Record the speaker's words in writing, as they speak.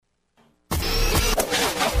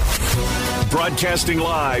Broadcasting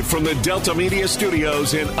live from the Delta Media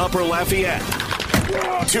Studios in Upper Lafayette.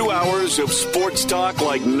 2 hours of sports talk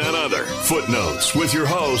like none other. Footnotes with your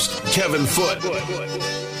host, Kevin Foote.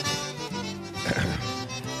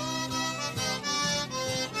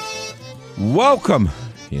 Welcome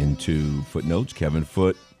into Footnotes. Kevin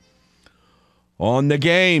Foote on the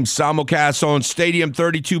game. Simulcast on Stadium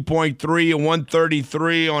 32.3 and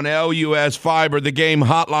 133 on LUS Fiber. The game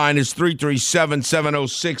hotline is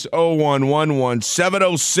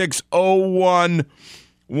 337-706-0111.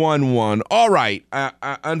 706-0111. All right.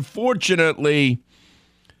 Unfortunately,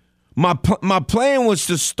 my plan was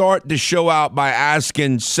to start the show out by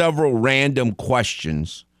asking several random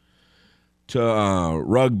questions to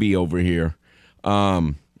Rugby over here.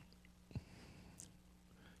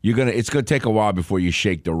 It's gonna take a while before you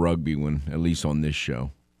shake the Rugby one, at least on this show.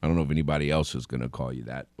 I don't know if anybody else is gonna call you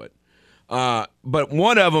that, but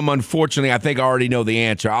one of them, unfortunately, I think I already know the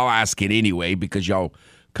answer. I'll ask it anyway because y'all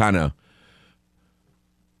kind of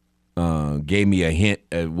gave me a hint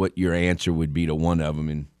at what your answer would be to one of them,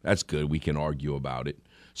 and that's good. We can argue about it.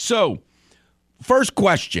 So, first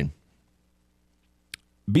question.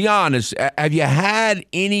 Be honest, have you had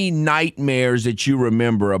any nightmares that you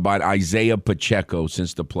remember about Isaiah Pacheco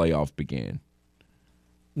since the playoff began?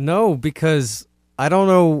 No, because I don't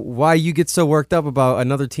know why you get so worked up about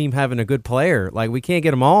another team having a good player. Like, we can't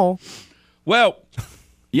get them all. Well,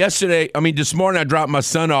 this morning I dropped my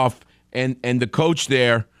son off, and the coach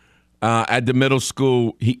there at the middle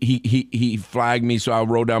school, he flagged me, so I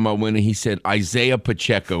rolled down my window. He said, Isaiah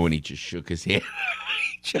Pacheco, and he just shook his head.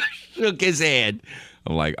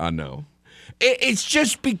 I'm like, I know. It's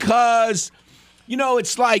just because,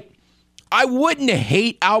 it's like I wouldn't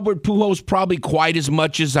hate Albert Pujols probably quite as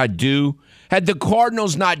much as I do had the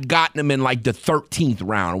Cardinals not gotten him in like the 13th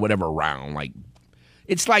round or whatever round. Like,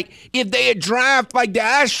 it's like if they had drafted, like the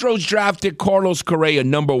Astros drafted Carlos Correa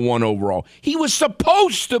number 1 overall. He was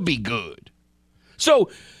supposed to be good. So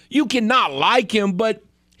you cannot like him, but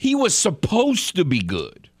he was supposed to be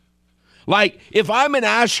good. Like, if I'm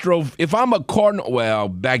a Cardinal, well,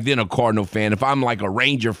 back then a Cardinal fan, if I'm like a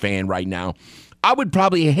Ranger fan right now, I would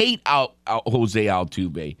probably hate Jose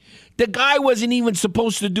Altuve. The guy wasn't even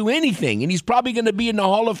supposed to do anything, and he's probably going to be in the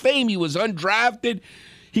Hall of Fame. He was undrafted.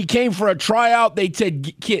 He came for a tryout. They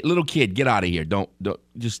said, little kid, get out of here. Don't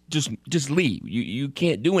just leave. You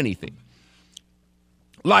can't do anything.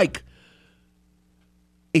 Like,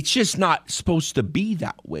 it's just not supposed to be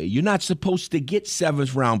that way. You're not supposed to get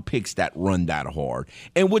 7th-round picks that run that hard.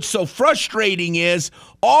 And what's so frustrating is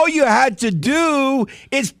all you had to do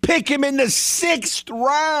is pick him in the 6th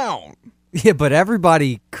round. Yeah, but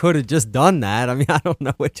everybody could have just done that. I mean, I don't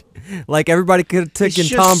know what. Like, everybody could have taken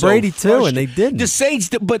Tom Brady, too, and they didn't. The Saints,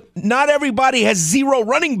 but not everybody has 0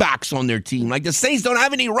 running backs on their team. Like, the Saints don't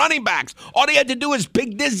have any running backs. All they had to do is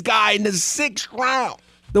pick this guy in the 6th round.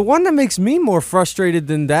 The one that makes me more frustrated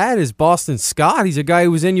than that is Boston Scott. He's a guy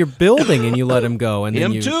who was in your building and you let him go. And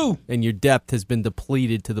him too. And your depth has been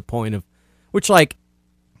depleted to the point of, which like,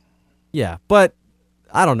 yeah, but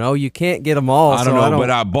I don't know. You can't get them all. I don't know,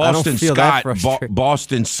 but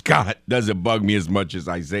Boston Scott doesn't bug me as much as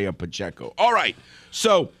Isaiah Pacheco. All right,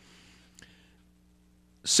 so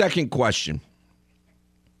second question.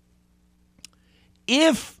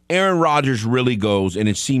 If Aaron Rodgers really goes, and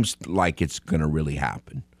it seems like it's going to really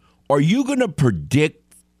happen, are you going to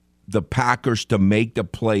predict the Packers to make the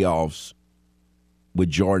playoffs with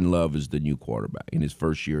Jordan Love as the new quarterback in his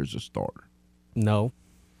first year as a starter? No.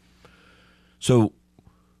 So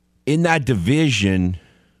in that division,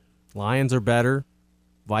 Lions are better.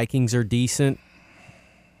 Vikings are decent.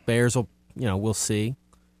 Bears will, we'll see.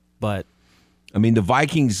 But I mean, the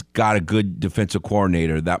Vikings got a good defensive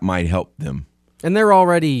coordinator that might help them. And they're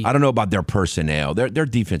already... I don't know about their personnel. Their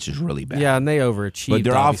defense is really bad. Yeah, and they overachieved, but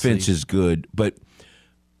their obviously. Offense is good. But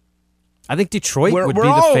I think Detroit would be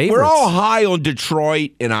the favorites. We're all high on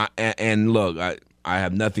Detroit, and look, I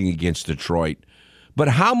have nothing against Detroit. But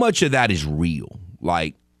how much of that is real?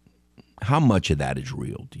 Like, how much of that is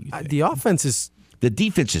real, do you think? The offense is... The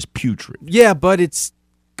defense is putrid. Yeah, but it's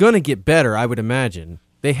going to get better, I would imagine.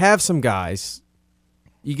 They have some guys.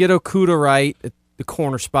 You get Okuda right at the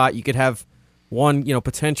corner spot. You could have one,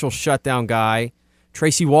 potential shutdown guy.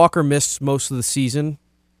 Tracy Walker missed most of the season.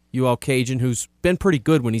 UL Cajun, who's been pretty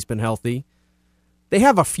good when he's been healthy. They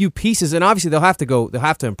have a few pieces, and obviously they'll have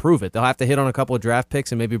to improve it. They'll have to hit on a couple of draft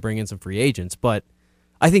picks and maybe bring in some free agents. But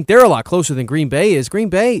I think they're a lot closer than Green Bay is. Green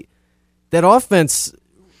Bay, that offense,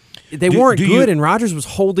 they weren't good, and Rodgers was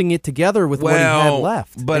holding it together with what he had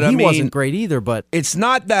left. But and he wasn't great either. But it's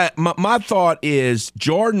not that. My thought is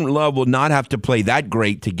Jordan Love will not have to play that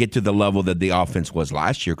great to get to the level that the offense was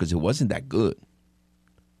last year because it wasn't that good.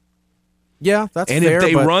 Yeah, that's and fair. And if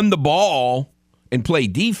they run the ball and play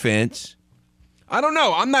defense, I don't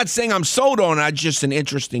know. I'm not saying I'm sold on it. It's just an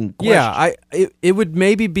interesting question. Yeah, it would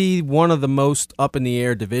maybe be one of the most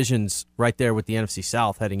up-in-the-air divisions right there with the NFC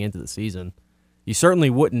South heading into the season. You certainly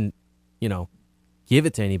wouldn't, give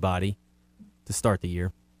it to anybody to start the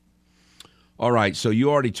year. All right, so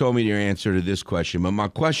you already told me your answer to this question, but my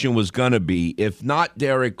question was going to be, if not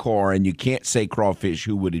Derek Carr and you can't say Crawfish,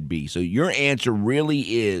 who would it be? So your answer really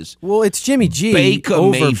is Well, it's Jimmy G. Baker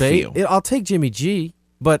over Mayfield. I'll take Jimmy G,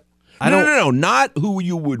 but No, not who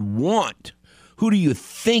you would want. Who do you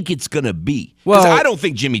think it's going to be? Well, Because I don't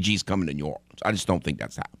think Jimmy G's coming to New Orleans. I just don't think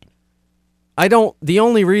that's happening. The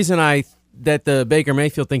only reason that the Baker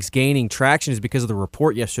Mayfield thing's gaining traction is because of the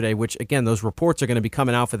report yesterday, which, again, those reports are going to be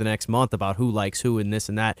coming out for the next month about who likes who and this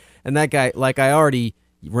and that. And that guy, like I already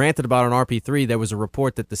ranted about on RP3, there was a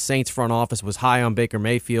report that the Saints front office was high on Baker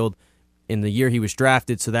Mayfield in the year he was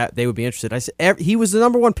drafted, so that they would be interested. I said he was the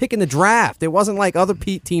number one pick in the draft. It wasn't like other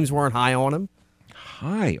teams weren't high on him.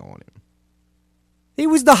 High on him? He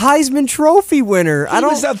was the Heisman Trophy winner. He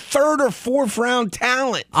was a third or fourth round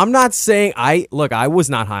talent. I'm not saying I was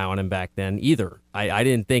not high on him back then either. I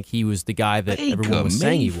didn't think he was the guy that everyone was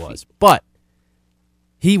saying he was. But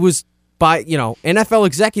he was by, NFL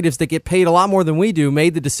executives that get paid a lot more than we do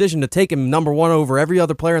made the decision to take him number one over every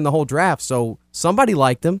other player in the whole draft. So somebody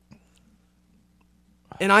liked him.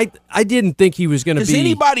 And I didn't think he was going to be. Does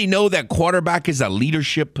anybody know that quarterback is a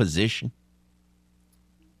leadership position?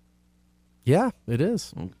 Yeah, it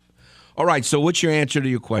is. All right, so what's your answer to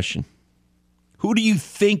your question? Who do you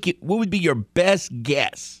think what would be your best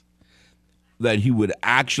guess that he would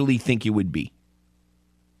actually think it would be?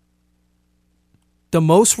 The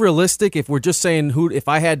most realistic, if we're just saying if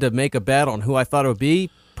I had to make a bet on who I thought it would be,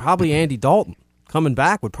 probably Andy Dalton. Coming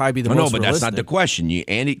back would probably be the most realistic. No, but that's not the question. It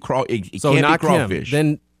can't be Crawfish.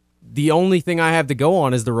 Then the only thing I have to go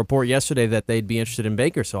on is the report yesterday that they'd be interested in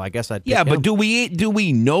Baker, so I guess I'd pick him. But do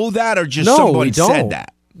we know that or just somebody said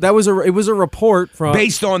that? It was a report from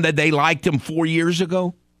based on that they liked him 4 years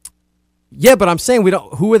ago? Yeah, but I'm saying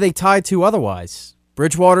who are they tied to otherwise?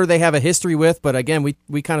 Bridgewater they have a history with, but again,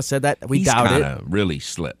 we kind of said that. We doubt it. He's kind of really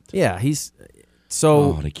slipped. Yeah,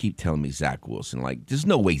 so they keep telling me Zach Wilson. Like, there's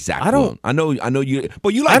no way Zach Wilson. I know you,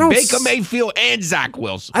 but you like Baker Mayfield and Zach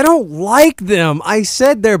Wilson. I don't like them. I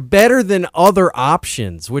said they're better than other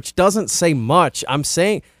options, which doesn't say much. I'm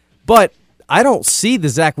saying, but I don't see the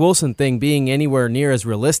Zach Wilson thing being anywhere near as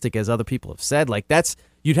realistic as other people have said. Like,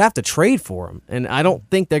 you'd have to trade for him, and I don't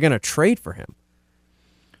think they're going to trade for him.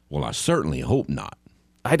 Well, I certainly hope not.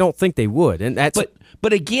 I don't think they would, and that's.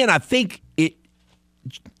 But again, I think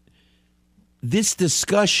this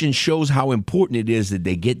discussion shows how important it is that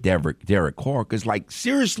they get Derek Carr. Because,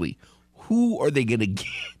 seriously, who are they going to get?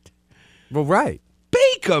 Well, right.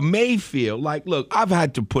 Baker Mayfield. Look,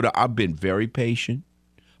 I've been very patient.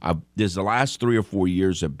 The last 3 or 4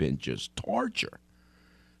 years have been just torture.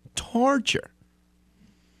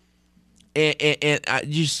 And I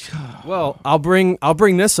just. Well, I'll bring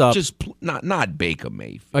this up. Just not Baker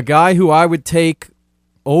Mayfield. A guy who I would take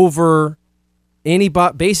over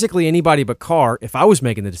basically anybody but Carr, if I was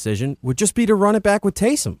making the decision, would just be to run it back with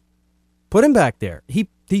Taysom. Put him back there. He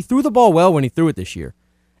threw the ball well when he threw it this year.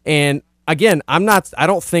 And again, I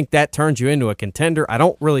don't think that turns you into a contender. I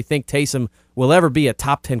don't really think Taysom will ever be a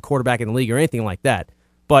top 10 quarterback in the league or anything like that.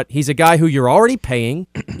 But he's a guy who you're already paying.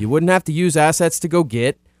 You wouldn't have to use assets to go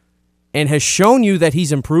get, and has shown you that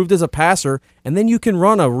he's improved as a passer. And then you can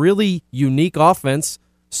run a really unique offense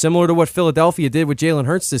similar to what Philadelphia did with Jalen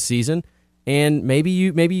Hurts this season. And maybe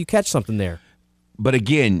you catch something there. But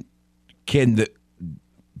again, I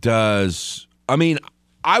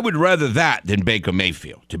would rather that than Baker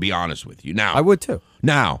Mayfield, to be honest with you. Now, I would too.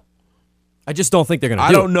 Now, I just don't think they're going to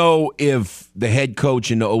do it. I don't know if the head coach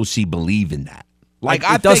and the OC believe in that.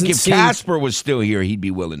 I think if Casper was still here, he'd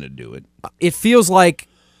be willing to do it. It feels like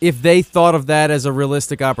if they thought of that as a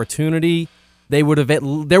realistic opportunity, there would have at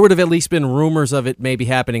least been rumors of it maybe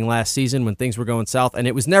happening last season when things were going south, and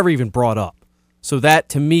it was never even brought up. So that,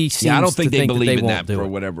 to me, seems I don't think to they believe in that for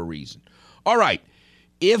whatever reason. All right.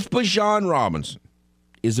 If Bijan Robinson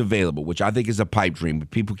is available, which I think is a pipe dream, but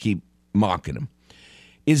people keep mocking him,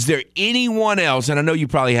 is there anyone else, and I know you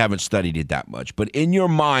probably haven't studied it that much, but in your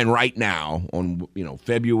mind right now on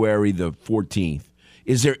February the 14th,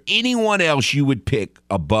 is there anyone else you would pick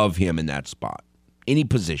above him in that spot? Any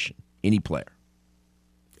position, any player?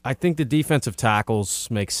 I think the defensive tackles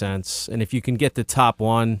make sense, and if you can get the top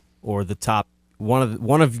one or the top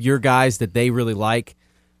one of your guys that they really like,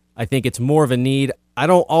 I think it's more of a need. I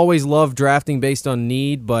don't always love drafting based on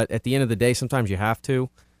need, but at the end of the day, sometimes you have to.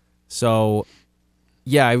 So,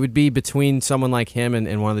 yeah, it would be between someone like him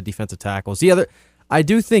and one of the defensive tackles. I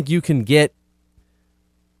do think you can get.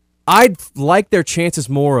 I'd like their chances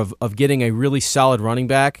more of getting a really solid running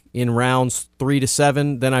back in rounds 3 to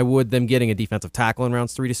 7 than I would them getting a defensive tackle in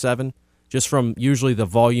rounds 3 to 7, just from usually the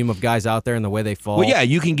volume of guys out there and the way they fall. Well, yeah,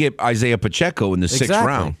 you can get Isaiah Pacheco in the 6th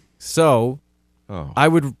round. So I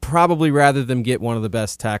would probably rather them get one of the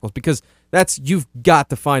best tackles because you've got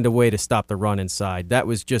to find a way to stop the run inside. That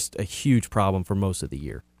was just a huge problem for most of the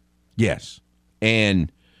year. Yes.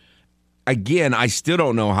 And again, I still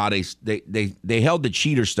don't know how they held the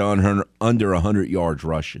Cheaters to under 100 yards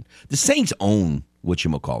rushing. The Saints own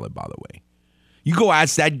whatchamacallit, by the way. You go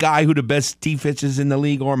ask that guy who the best defenses in the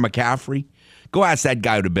league are, McCaffrey. Go ask that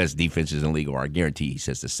guy who the best defenses in the league are. I guarantee he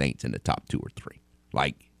says the Saints in the top 2 or 3.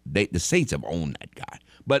 Like, the Saints have owned that guy.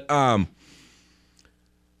 But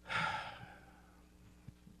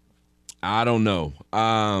I don't know.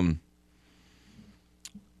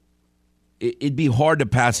 It'd be hard to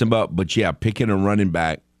pass him up, but yeah, picking a running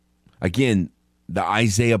back. Again, the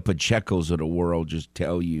Isaiah Pachecos of the world just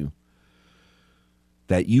tell you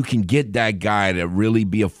that you can get that guy to really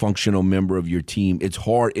be a functional member of your team. It's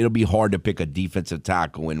hard. It'll be hard to pick a defensive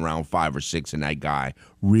tackle in round 5 or 6 and that guy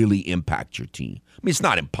really impact your team. I mean, it's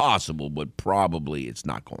not impossible, but probably it's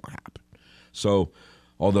not going to happen. So,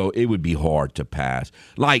 although it would be hard to pass.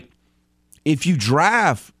 Like, if you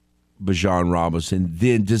draft Bijan Robinson,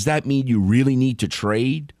 then does that mean you really need to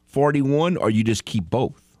trade 41 or you just keep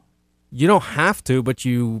both? You don't have to, but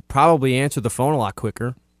you probably answer the phone a lot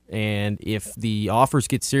quicker. And if the offers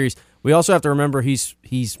get serious, we also have to remember he's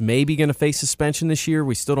maybe going to face suspension this year.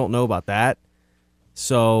 We still don't know about that.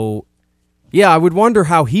 So, yeah, I would wonder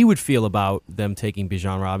how he would feel about them taking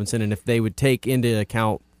Bijan Robinson and if they would take into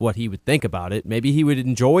account what he would think about it. Maybe he would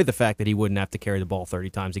enjoy the fact that he wouldn't have to carry the ball 30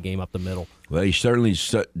 times a game up the middle. Well, he certainly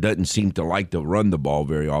doesn't seem to like to run the ball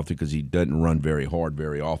very often because he doesn't run very hard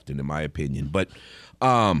very often, in my opinion. But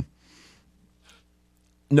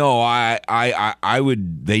no, I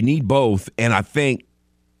would. They need both, and I think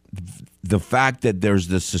the fact that there's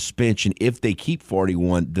the suspension, if they keep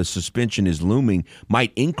 41, the suspension is looming,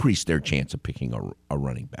 might increase their chance of picking a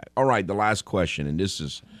running back. All right, the last question, and this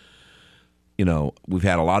is. You know, we've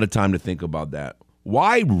had a lot of time to think about that.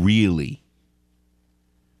 Why really?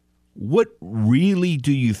 What really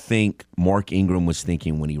do you think Mark Ingram was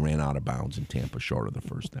thinking when he ran out of bounds in Tampa short of the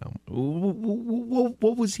first down?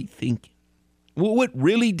 What was he thinking? What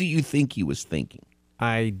really do you think he was thinking?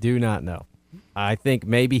 I do not know. I think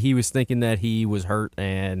maybe he was thinking that he was hurt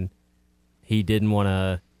and he didn't want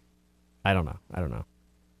to. I don't know.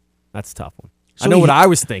 That's a tough one. So I know what I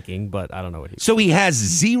was thinking, but I don't know what he was. So he has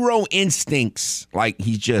zero instincts, like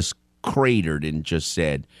he just cratered and just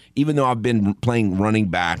said, even though I've been playing running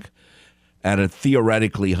back at a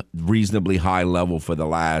theoretically reasonably high level for the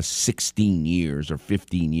last 16 years or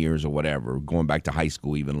 15 years or whatever, going back to high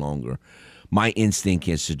school even longer, my instinct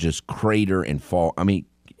is to just crater and fall. I mean,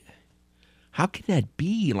 how can that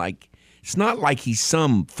be? Like, it's not like he's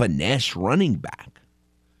some finesse running back.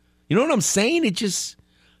 You know what I'm saying? It just...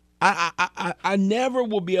 I never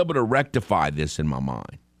will be able to rectify this in my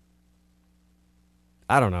mind.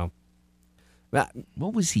 I don't know.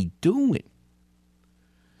 What was he doing?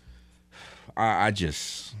 I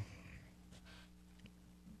just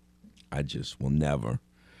will never.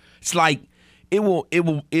 It's like it will,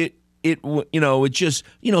 you know, it just,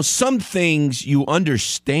 you know, some things you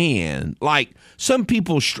understand. Like some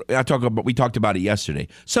people, we talked about it yesterday.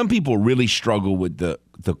 Some people really struggle with the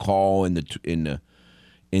call in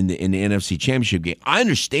the NFC Championship game. I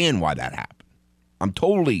understand why that happened. I'm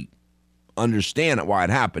totally understand why it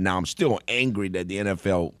happened. Now, I'm still angry that the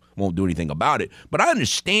NFL won't do anything about it, but I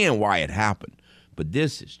understand why it happened. But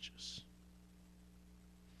this is just,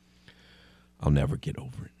 I'll never get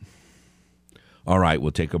over it. All right,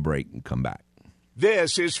 we'll take a break and come back.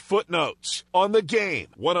 This is Footnotes on the Game.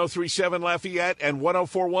 103.7 Lafayette and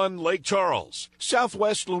 104.1 Lake Charles,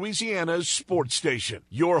 Southwest Louisiana's sports station.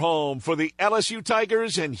 Your home for the LSU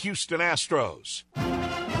Tigers and Houston Astros.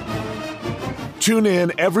 Tune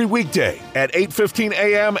in every weekday at 8:15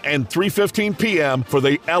 a.m. and 3:15 p.m. for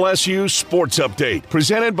the LSU Sports Update,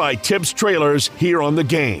 presented by Tibbs Trailers here on the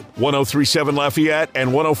Game. 103.7 Lafayette and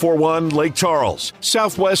 104.1 Lake Charles,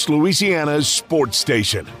 Southwest Louisiana's sports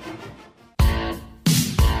station.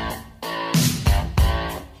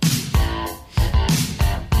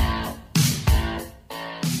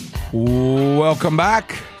 Welcome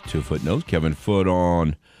back Two Footnotes. Kevin Foote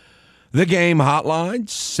on the game hotline,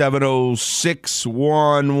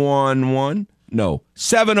 706-111. No,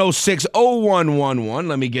 706-0111.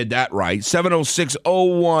 Let me get that right.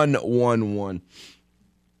 706-0111.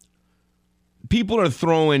 People are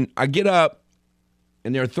throwing, I get up,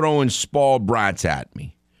 and they're throwing spoiled brats at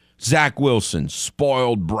me. Zach Wilson,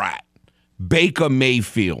 spoiled brat. Baker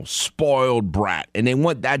Mayfield, spoiled brat. And they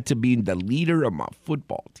want that to be the leader of my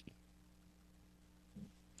football team.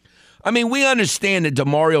 I mean, we understand that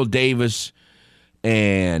DeMario Davis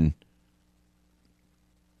and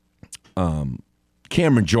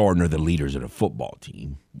Cameron Jordan are the leaders of the football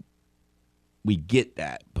team. We get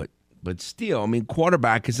that, but still, I mean,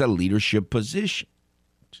 quarterback is a leadership position.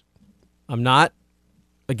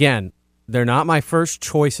 Again, they're not my first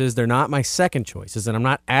choices. They're not my second choices, and I'm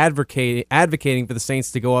not advocating for the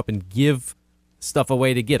Saints to go up and give stuff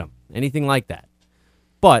away to get them, anything like that.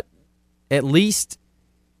 But at least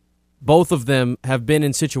both of them have been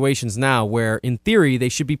in situations now where, in theory, they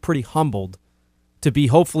should be pretty humbled to be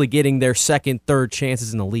hopefully getting their second, third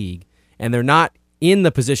chances in the league. And they're not in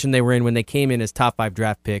the position they were in when they came in as top 5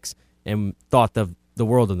 draft picks and thought the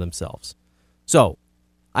world of themselves. So,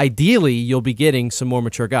 ideally, you'll be getting some more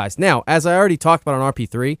mature guys. Now, as I already talked about on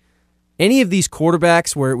RP3, any of these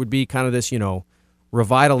quarterbacks where it would be kind of this,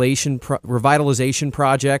 revitalization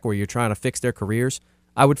project where you're trying to fix their careers,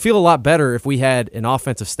 I would feel a lot better if we had an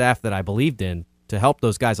offensive staff that I believed in to help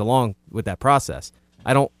those guys along with that process.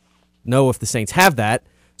 I don't know if the Saints have that,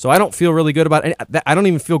 so I don't feel really good about it. I don't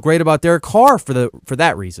even feel great about Derek Carr for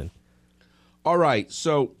that reason. All right,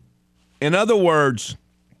 so in other words,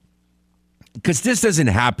 because this doesn't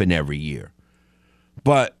happen every year,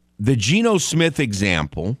 but the Geno Smith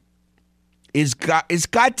example is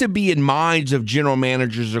got to be in minds of general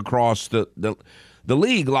managers across the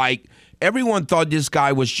league. Like, everyone thought this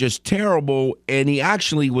guy was just terrible, and he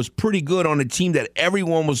actually was pretty good on a team that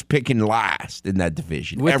everyone was picking last in that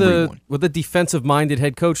division. With a defensive-minded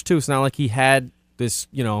head coach, too. It's not like he had this,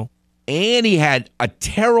 And he had a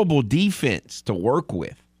terrible defense to work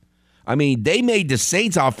with. I mean, they made the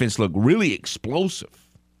Saints offense look really explosive.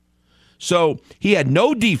 So he had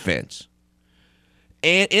no defense.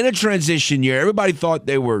 And in a transition year, everybody thought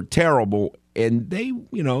they were terrible, and they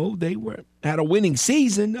had a winning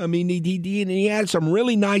season. I mean, he had some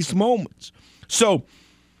really nice moments. So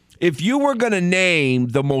if you were going to name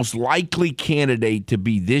the most likely candidate to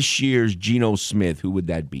be this year's Geno Smith, who would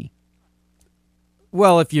that be?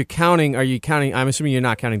 Well, if you're counting, are you counting? I'm assuming you're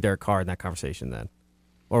not counting Derek Carr in that conversation then.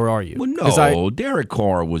 Or are you? Well, no. Derek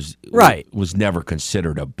Carr was never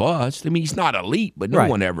considered a bust. I mean, he's not elite, but no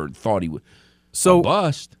one ever thought he was a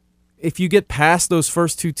bust. If you get past those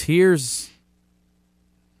first two tiers,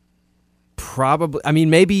 probably. I mean,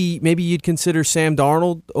 maybe you'd consider Sam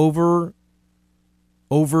Darnold over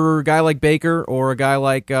a guy like Baker or a guy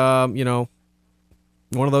like one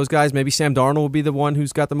of those guys. Maybe Sam Darnold would be the one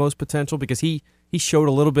who's got the most potential because he showed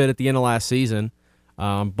a little bit at the end of last season,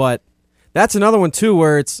 but. That's another one, too,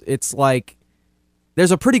 where it's like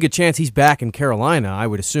there's a pretty good chance he's back in Carolina, I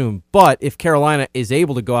would assume. But if Carolina is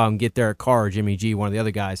able to go out and get Derek Carr or Jimmy G, one of the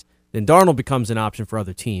other guys, then Darnold becomes an option for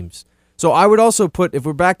other teams. So I would also put, if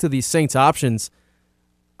we're back to these Saints options,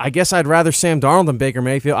 I guess I'd rather Sam Darnold than Baker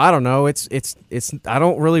Mayfield. I don't know. It's. I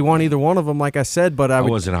don't really want either one of them, like I said, but I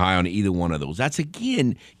wasn't high on either one of those. That's,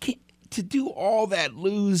 again, to do all that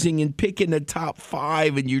losing and picking the top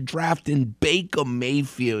 5 and you're drafting Baker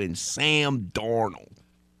Mayfield and Sam Darnold.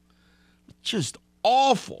 Just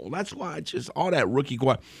awful. That's why just all that rookie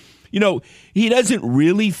quarterback. He doesn't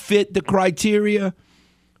really fit the criteria,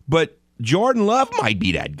 but Jordan Love might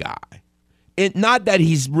be that guy. And not that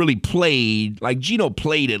he's really played. Like, Geno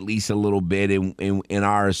played at least a little bit, and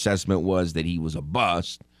our assessment was that he was a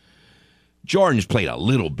bust. Jordan's played a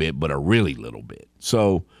little bit, but a really little bit.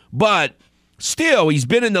 So... But still, he's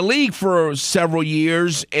been in the league for several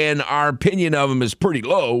years, and our opinion of him is pretty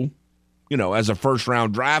low, as a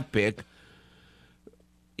first-round draft pick.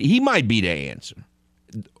 He might be the answer.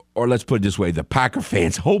 Or let's put it this way, the Packer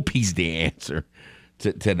fans hope he's the answer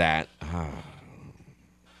to that.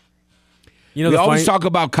 We always talk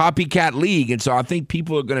about copycat league, and so I think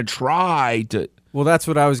people are going to try to. Well, that's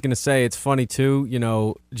what I was going to say. It's funny, too.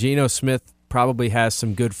 Geno Smith probably has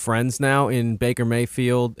some good friends now in Baker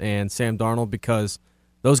Mayfield and Sam Darnold because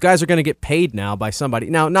those guys are going to get paid now by somebody.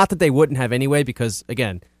 Now, not that they wouldn't have anyway because,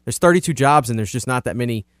 again, there's 32 jobs and there's just not that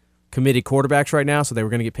many committed quarterbacks right now, so they were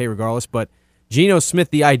going to get paid regardless. But Geno Smith,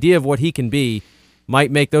 the idea of what he can be,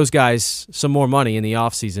 might make those guys some more money in the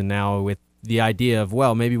offseason now with the idea of,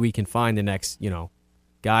 well, maybe we can find the next,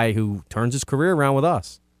 guy who turns his career around with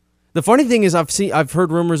us. The funny thing is I've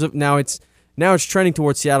heard rumors of now Now it's trending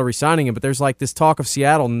towards Seattle re-signing him, but there's like this talk of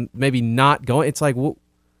Seattle maybe not going. It's like, what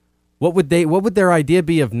would their idea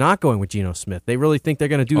be of not going with Geno Smith? They really think they're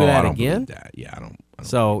going to do that I don't again? believe that. Yeah, I don't.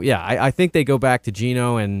 So, yeah, I think they go back to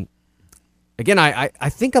Geno. And, again, I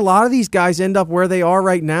think a lot of these guys end up where they are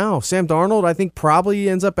right now. Sam Darnold, I think, probably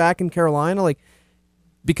ends up back in Carolina.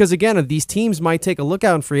 Because, again, these teams might take a look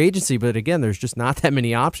out in free agency, but, again, there's just not that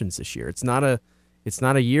many options this year. It's not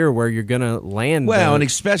a year where you're going to land. Well, and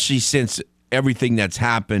especially since everything that's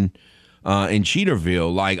happened in Cheaterville.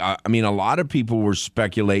 A lot of people were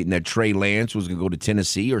speculating that Trey Lance was going to go to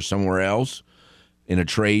Tennessee or somewhere else in a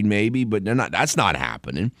trade maybe, but that's not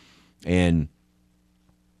happening. And,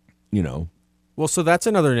 Well, so that's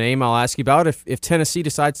another name I'll ask you about. If Tennessee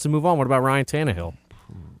decides to move on, what about Ryan Tannehill?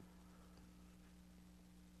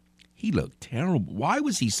 He looked terrible. Why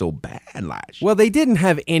was he so bad last year? Well, they didn't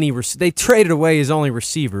have any. They traded away his only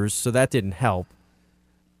receivers, so that didn't help.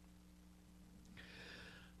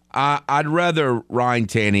 I'd rather Ryan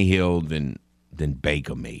Tannehill than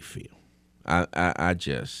Baker Mayfield. I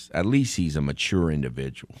just, at least he's a mature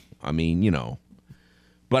individual.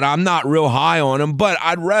 But I'm not real high on him. But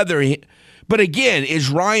I'd rather. But again, is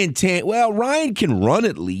Ryan Ryan can run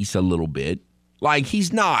at least a little bit.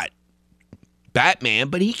 He's not Batman,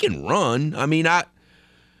 but he can run.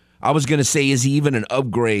 I was going to say, is he even an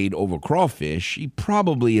upgrade over Crawfish? He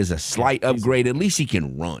probably is a slight upgrade. At least he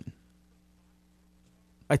can run.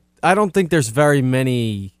 I don't think there's very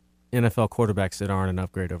many NFL quarterbacks that aren't an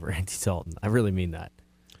upgrade over Andy Dalton. I really mean that.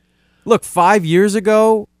 Look, 5 years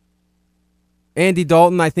ago, Andy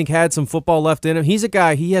Dalton, I think, had some football left in him. He's a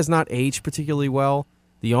guy, he has not aged particularly well.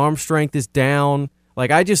 The arm strength is down.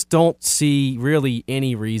 I just don't see really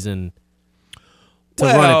any reason to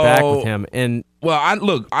run it back with him. And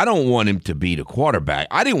I don't want him to be the quarterback.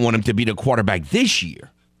 I didn't want him to be the quarterback this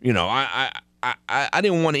year. I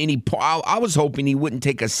didn't want any. I was hoping he wouldn't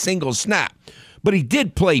take a single snap, but he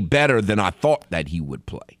did play better than I thought that he would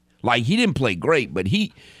play. He didn't play great, but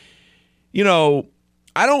he,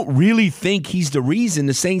 I don't really think he's the reason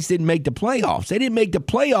the Saints didn't make the playoffs. They didn't make the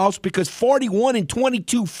playoffs because 41 and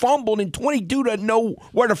 22 fumbled and 22 doesn't know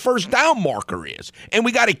where the first down marker is, and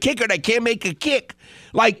we got a kicker that can't make a kick.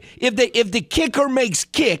 If the kicker makes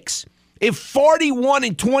kicks, if 41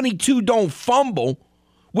 and 22 don't fumble,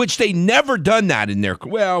 which they never done that in their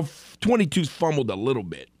 22's fumbled a little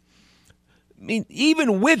bit.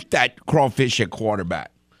 Even with that Crawfish at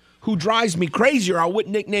quarterback, who drives me crazy, or I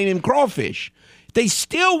wouldn't nickname him Crawfish, they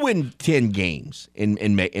still win 10 games and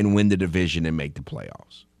win the division and make the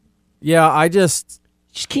playoffs. Yeah, I just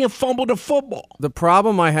can't fumble the football. The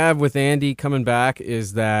problem I have with Andy coming back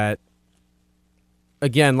is that,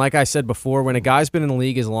 again, like I said before, when a guy's been in the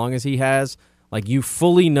league as long as he has, you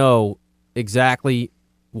fully know exactly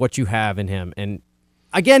what you have in him. And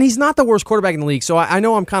again, he's not the worst quarterback in the league, so I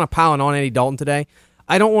know I'm kind of piling on Andy Dalton today.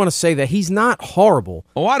 I don't want to say that. He's not horrible.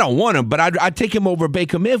 Oh, I don't want him, but I'd take him over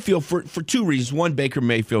Baker Mayfield for two reasons. One, Baker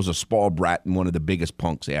Mayfield's a spoiled brat and one of the biggest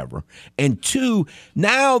punks ever. And two,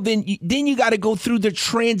 now then you got to go through the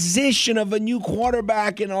transition of a new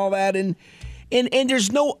quarterback and all that, and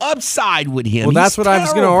there's no upside with him. Well, that's what I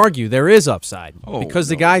was going to argue. There is upside because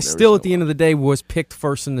the guy still, at the end of the day, was picked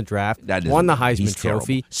first in the draft, won the Heisman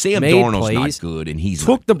Trophy, Sam made Darnold's plays, not good, and he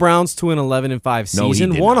took the Browns to an 11-5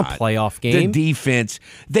 season, won a playoff game. The defense,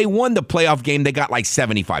 they won the playoff game. They got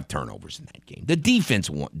 75 turnovers in that game. The defense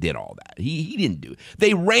did all that. He didn't do it.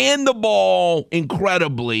 They ran the ball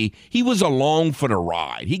incredibly. He was along for the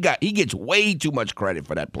ride. He gets way too much credit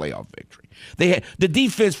for that playoff victory. The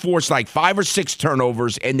defense forced 5 or 6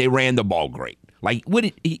 turnovers, and they ran the ball great.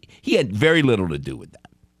 He had very little to do with that.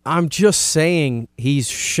 I'm just saying he's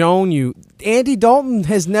shown you. Andy Dalton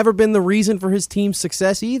has never been the reason for his team's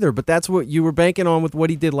success either, but that's what you were banking on with what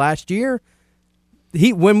he did last year.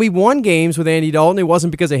 When we won games with Andy Dalton, it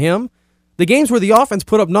wasn't because of him. The games where the offense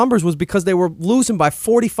put up numbers was because they were losing by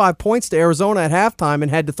 45 points to Arizona at halftime and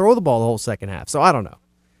had to throw the ball the whole second half. So I don't know.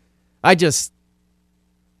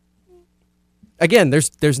 Again,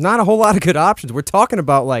 there's not a whole lot of good options. We're talking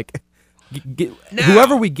about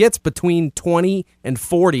whoever we get's between 20 and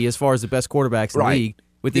 40 as far as the best quarterbacks in the league,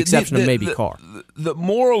 with the exception of maybe Carr. The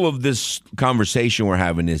moral of this conversation we're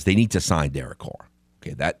having is they need to sign Derek Carr.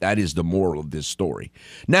 Okay, that is the moral of this story.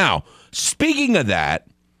 Now, speaking of that,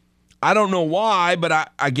 I don't know why,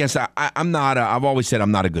 but I guess I'm not. I've always said I'm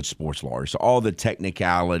not a good sports lawyer, so all the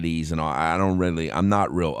technicalities and all, I'm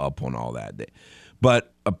not real up on all that.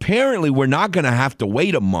 But apparently we're not going to have to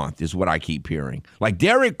wait a month is what I keep hearing.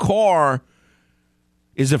 Derek Carr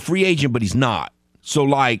is a free agent, but he's not. So,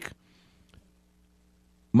 my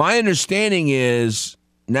understanding is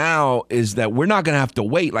now is that we're not going to have to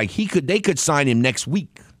wait. Like they could sign him next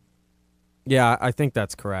week. Yeah, I think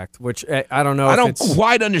that's correct. Which I don't know. I don't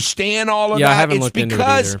quite understand all of that. I haven't looked into it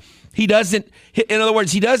because either. he doesn't. In other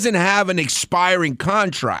words, he doesn't have an expiring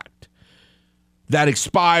contract that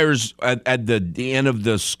expires at the end of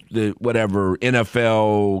the whatever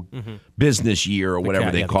NFL business year or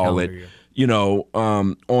whatever they call it. Year. You know,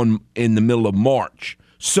 in the middle of March.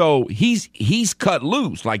 So he's cut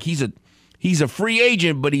loose. Like he's a free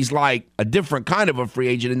agent, but he's like a different kind of a free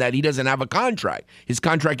agent in that he doesn't have a contract. His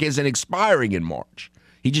contract isn't expiring in March.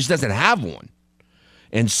 He just doesn't have one.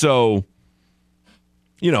 And so,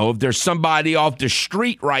 you know, if there's somebody off the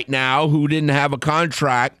street right now who didn't have a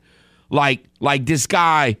contract, like this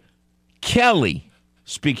guy, Kelly,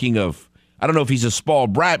 speaking of, I don't know if he's a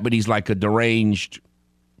spoiled brat, but he's like a deranged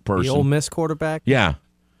person. The Ole Miss quarterback? Yeah.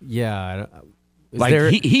 Yeah.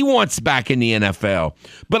 He wants back in the NFL,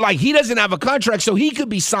 but like he doesn't have a contract, so he could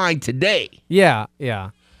be signed today. Yeah.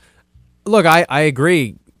 Look, I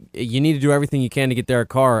agree. You need to do everything you can to get Derek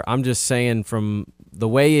Carr. I'm just saying from the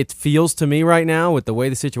way it feels to me right now, with the way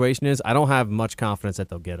the situation is, I don't have much confidence that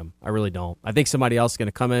they'll get him. I really don't. I think somebody else is going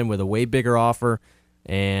to come in with a way bigger offer,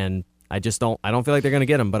 and I don't feel like they're going to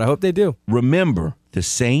get him, but I hope they do. Remember, the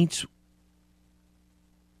Saints,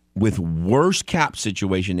 with worse cap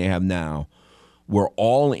situation they have now, were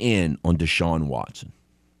all in on Deshaun Watson.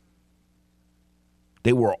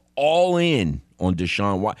 They were all in on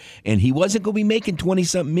Deshaun Watson, and he wasn't going to be making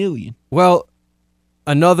 20-something million. Well,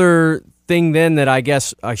 another thing then that I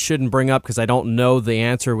guess I shouldn't bring up because I don't know the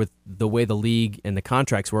answer with the way the league and the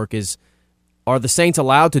contracts work is, are the Saints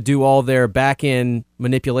allowed to do all their back-end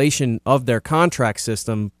manipulation of their contract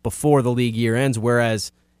system before the league year ends,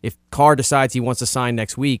 whereas if Carr decides he wants to sign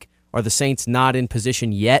next week, are the Saints not in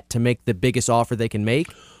position yet to make the biggest offer they can make?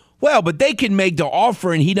 Well, but they can make the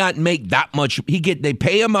offer and he not make that much. They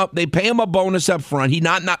pay him up. They pay him a bonus up front. He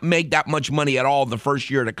not make that much money at all the first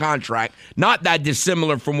year of the contract. Not that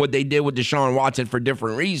dissimilar from what they did with Deshaun Watson for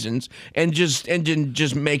different reasons, and just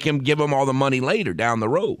make him give him all the money later down the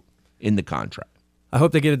road in the contract. I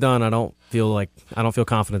hope they get it done. I don't feel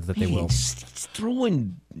confident that they will. He's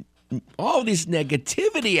throwing all this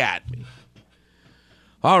negativity at me.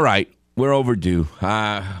 All right, we're overdue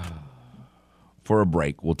for a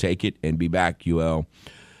break. We'll take it and be back, UL.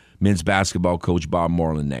 Men's basketball coach Bob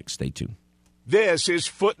Marlin next. Stay tuned. This is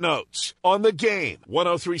Footnotes on the Game.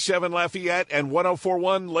 103.7 Lafayette and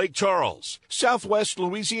 104.1 Lake Charles, Southwest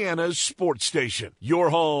Louisiana's sports station.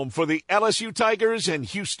 Your home for the LSU Tigers and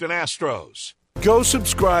Houston Astros. Go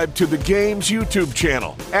subscribe to the Game's YouTube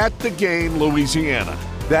channel at The Game Louisiana.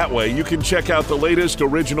 That way you can check out the latest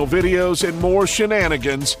original videos and more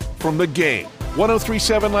shenanigans from the Game.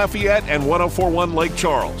 103.7 Lafayette and 104.1 Lake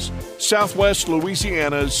Charles, Southwest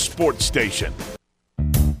Louisiana's sports station.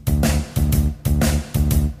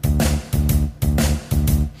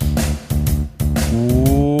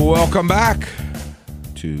 Welcome back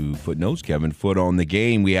to Footnotes. Kevin Foote on the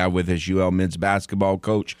Game. We have with us UL men's basketball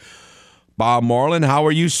coach Bob Marlin. How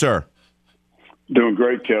are you, sir? Doing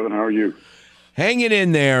great, Kevin. How are you? Hanging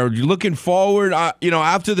in there. Looking forward.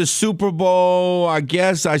 After the Super Bowl, I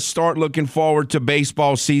guess I start looking forward to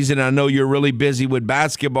baseball season. I know you're really busy with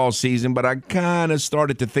basketball season, but I kind of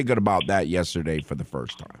started to think about that yesterday for the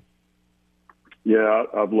first time. Yeah,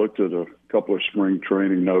 I've looked at a couple of spring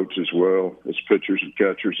training notes as well, as pitchers and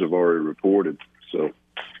catchers have already reported. So,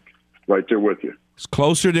 right there with you. It's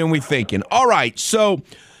closer than we're thinking. All right, so,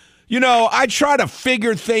 I try to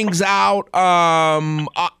figure things out.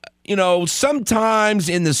 Sometimes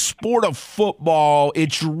in the sport of football,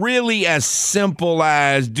 it's really as simple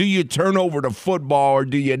as, do you turn over the football or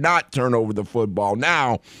do you not turn over the football?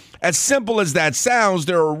 Now, as simple as that sounds,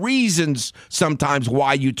 there are reasons sometimes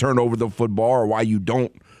why you turn over the football or why you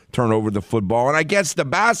don't turn over the football. And I guess the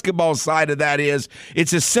basketball side of that is,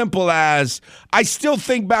 it's as simple as, I still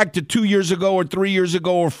think back to 2 years ago or 3 years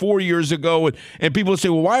ago or 4 years ago, and people say,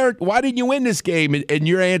 well, why didn't you win this game? And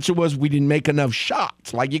your answer was, we didn't make enough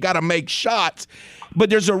shots. Like, you got to make shots.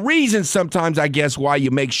 But there's a reason sometimes, I guess, why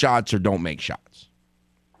you make shots or don't make shots.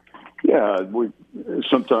 Yeah,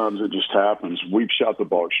 sometimes it just happens. We've shot the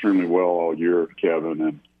ball extremely well all year, Kevin,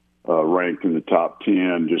 and ranked in the top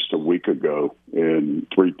 10 just a week ago in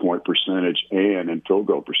three-point percentage and in field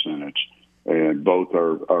goal percentage. And both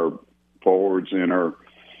our forwards and our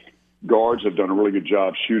guards have done a really good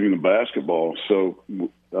job shooting the basketball. So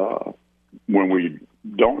when we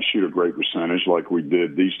don't shoot a great percentage like we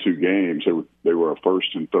did these two games, they were our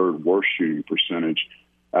first and third worst shooting percentage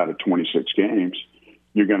out of 26 games.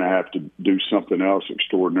 You're going to have to do something else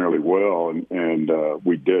extraordinarily well, and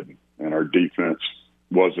we didn't. And our defense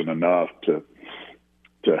wasn't enough to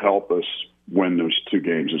to help us win those 2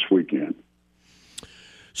 games this weekend.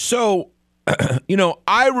 So,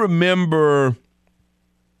 I remember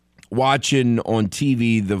watching on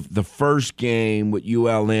TV the first game with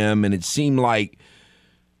ULM, and it seemed like,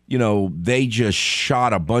 they just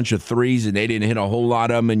shot a bunch of threes and they didn't hit a whole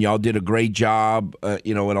lot of them, and y'all did a great job,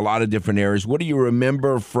 in a lot of different areas. What do you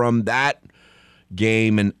remember from that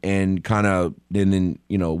game and kind of then,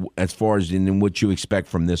 as far as in what you expect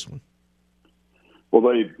from this one? Well,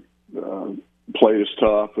 they played us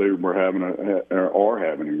tough. They were having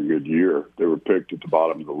a good year. They were picked at the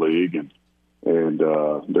bottom of the league, and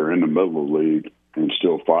they're in the middle of the league and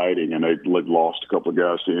still fighting. And they lost a couple of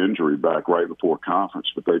guys to injury back right before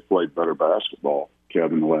conference, but they played better basketball,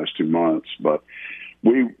 Kevin, the last 2 months. But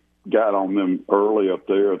we got on them early up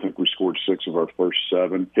there. I think we scored 6 of our first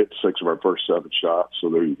 7, hit 6 of our first 7 shots. So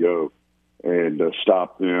there you go, and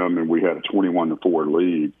stopped them. And we had a 21-4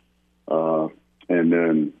 lead, and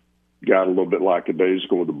then got a little bit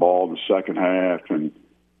lackadaisical with the ball in the second half and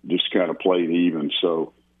just kind of played even.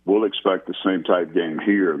 So we'll expect the same type game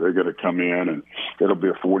here. They're going to come in, and it'll be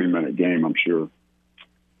a 40-minute game, I'm sure.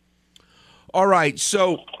 All right.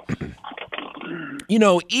 So,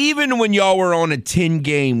 even when y'all were on a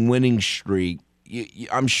 10-game winning streak,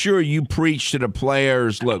 I'm sure you preached to the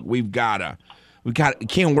players, look, we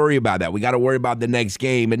can't worry about that. We got to worry about the next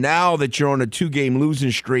game. And now that you're on a 2-game losing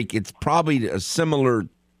streak, it's probably a similar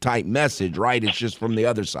type message, right? It's just from the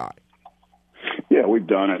other side. Yeah, we've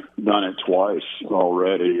done it twice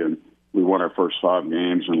already, and we won our first 5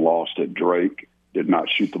 games and lost at Drake. Did not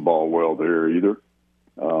shoot the ball well there either.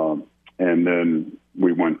 And then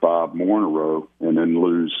we win 5 more in a row and then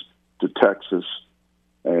lose to Texas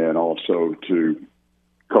and also to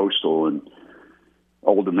Coastal and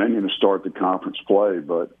Old Dominion to start the conference play.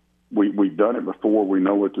 But we've done it before. We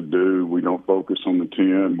know what to do. We don't focus on the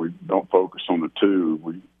 10. We don't focus on the 2.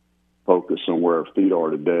 We focus on where our feet are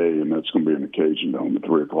today, and that's going to be in the Cajun Dome at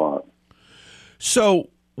 3 o'clock. So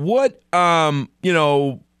what, Dawson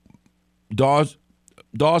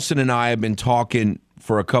and I have been talking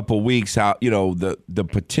for a couple of weeks how, the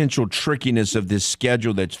potential trickiness of this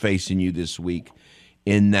schedule that's facing you this week,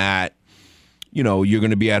 in that, you're going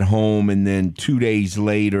to be at home and then 2 days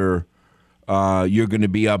later you're going to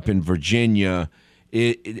be up in Virginia.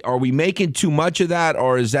 Are we making too much of that,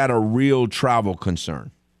 or is that a real travel concern?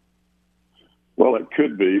 Well, it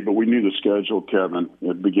could be, but we knew the schedule, Kevin, at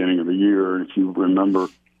the beginning of the year. And if you remember,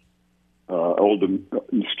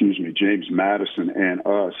 James Madison and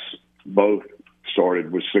us both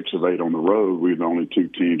started with 6 of 8 on the road. We were the only 2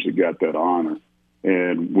 teams that got that honor.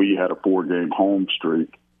 And we had a 4-game home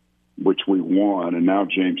streak, which we won. And now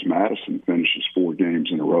James Madison finishes 4 games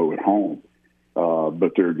in a row at home.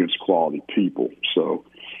 But they're against quality people. So,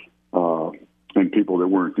 and people that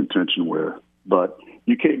we're in contention with. But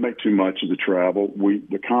you can't make too much of the travel.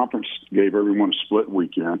 The conference gave everyone a split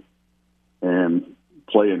weekend, and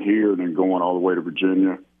playing here and then going all the way to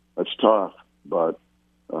Virginia, that's tough. But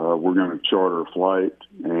we're going to charter a flight,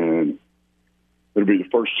 and it'll be the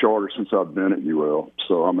first charter since I've been at UL.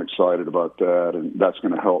 So I'm excited about that, and that's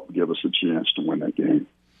going to help give us a chance to win that game.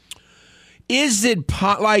 Is it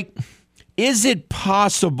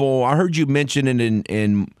possible? I heard you mention it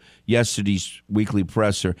in yesterday's weekly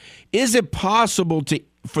presser. Is it possible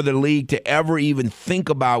for the league to ever even think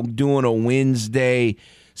about doing a Wednesday,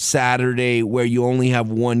 Saturday where you only have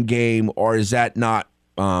 1 game, or is that not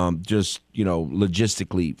just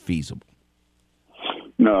logistically feasible?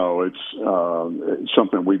 No, it's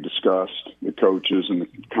something we've discussed, the coaches and the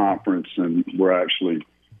conference, and we're actually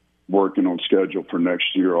working on schedule for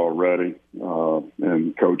next year already.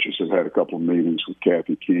 And coaches have had a couple of meetings with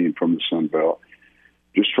Kathy Keene from the Sun Belt,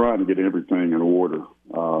 just trying to get everything in order.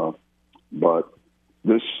 But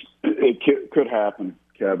it could happen,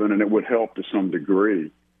 Kevin, and it would help to some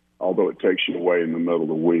degree, although it takes you away in the middle of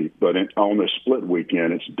the week. But on this split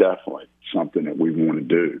weekend, it's definitely something that we want to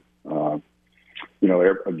do.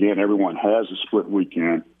 Again, everyone has a split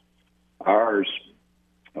weekend. Ours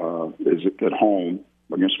is at home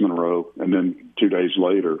against Monroe, and then 2 days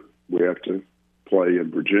later we have to play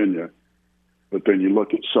in Virginia. But then you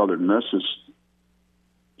look at Southern Miss's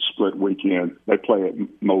split weekend. They play at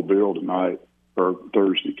Mobile tonight or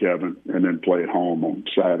Thursday, Kevin, and then play at home on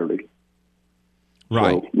Saturday.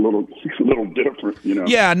 Right. So a little different,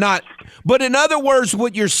 Yeah, but in other words,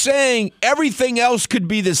 what you're saying, everything else could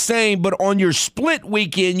be the same, but on your split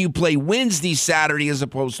weekend, you play Wednesday, Saturday as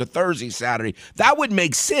opposed to Thursday, Saturday. That would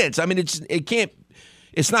make sense. I mean, it's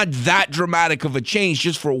not that dramatic of a change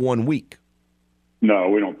just for 1 week. No,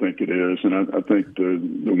 we don't think it is. And I think the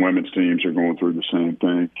women's teams are going through the same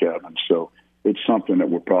thing, Kevin. So it's something that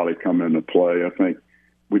will probably come into play. I think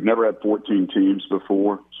we've never had 14 teams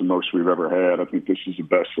before. It's the most we've ever had. I think this is the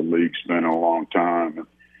best the league's been in a long time.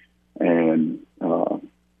 And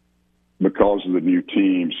because of the new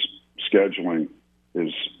teams, scheduling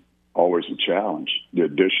is always a challenge, the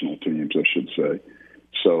additional teams, I should say.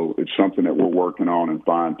 So it's something that we're working on and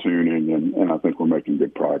fine-tuning, and I think we're making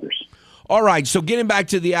good progress. All right, so getting back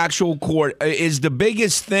to the actual court, is the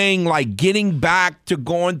biggest thing like getting back to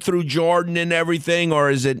going through Jordan and everything, or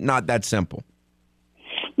is it not that simple?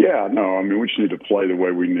 Yeah, no, I mean, we just need to play the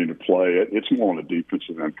way we need to play it. It's more on the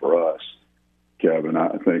defensive end for us, Kevin.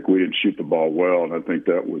 I think we didn't shoot the ball well, and I think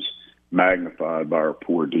that was magnified by our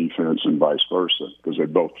poor defense and vice versa, because they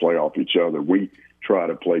both play off each other. We try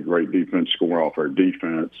to play great defense, score off our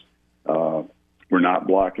defense. We're not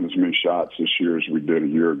blocking as many shots this year as we did a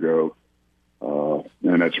year ago,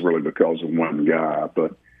 and that's really because of one guy.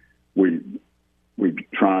 But we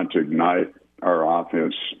trying to ignite our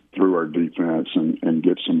offense through our defense and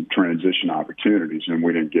get some transition opportunities, and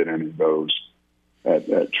we didn't get any of those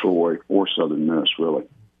at Troy or Southern Miss, really.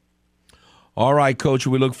 All right, Coach,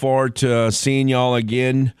 we look forward to seeing y'all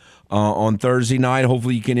again on Thursday night.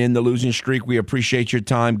 Hopefully you can end the losing streak. We appreciate your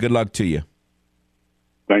time. Good luck to you.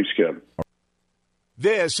 Thanks, Kevin.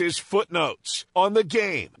 This is Footnotes on the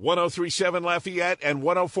Game. 103.7 Lafayette and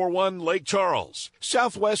 104.1 Lake Charles,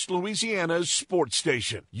 Southwest Louisiana's sports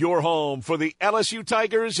station. Your home for the LSU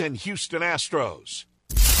Tigers and Houston Astros.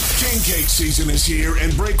 King cake season is here,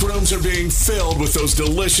 and break rooms are being filled with those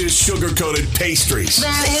delicious sugar-coated pastries.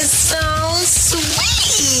 That is so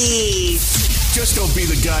sweet. Just don't be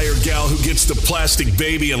the guy or gal who gets the plastic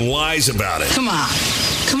baby and lies about it. Come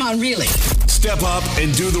on, really. Step up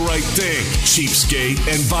and do the right thing, cheapskate,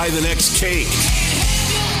 and buy the next cake.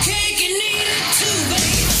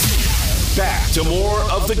 Back to more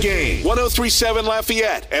of the Game. 103.7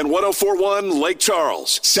 Lafayette and 104.1 Lake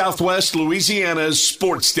Charles, Southwest Louisiana's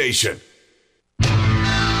sports station.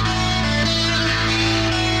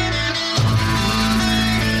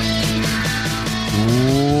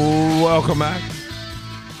 Welcome back.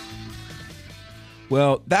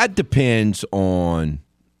 Well, that depends on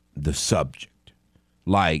the subject.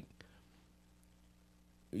 Like,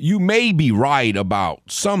 you may be right about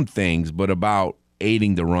some things, but about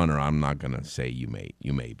aiding the runner, I'm not going to say you may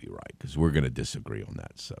be right, because we're going to disagree on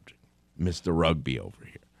that subject. Mr. Rugby over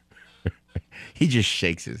here. He just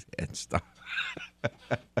shakes his head. Stop.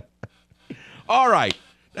 All right.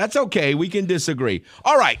 That's okay. We can disagree.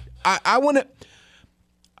 All right.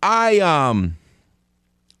 I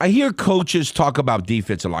hear coaches talk about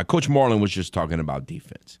defense a lot. Coach Marlin was just talking about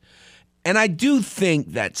defense. And I do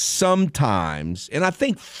think that sometimes, and I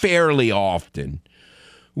think fairly often,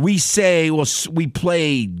 we say, well, we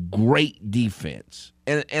played great defense.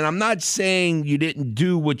 And I'm not saying you didn't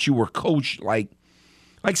do what you were coached like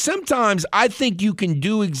sometimes I think you can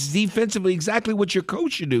do defensively exactly what your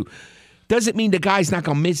coach should do. Doesn't mean the guy's not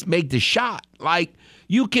going to make the shot. Like,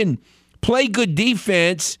 you can play good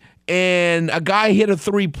defense and a guy hit a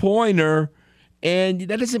three-pointer, and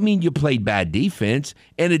that doesn't mean you played bad defense.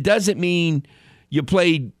 And it doesn't mean you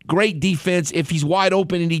played great defense if he's wide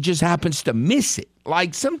open and he just happens to miss it.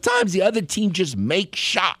 Like, sometimes the other team just makes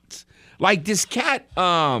shots. Like this cat,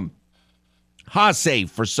 Haase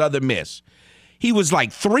for Southern Miss. He was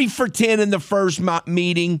like 3 for 10 in the first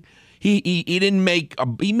meeting.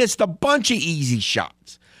 He missed a bunch of easy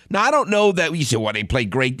shots. Now, I don't know that you say, well, they played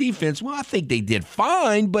great defense. Well, I think they did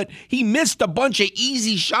fine, but he missed a bunch of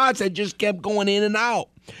easy shots that just kept going in and out.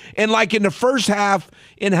 And like in the first half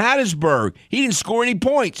in Hattiesburg, he didn't score any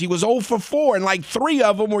points. He was 0 for 4, and like 3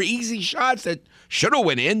 of them were easy shots that should have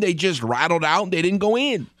went in. They just rattled out and they didn't go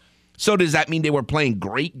in. So does that mean they were playing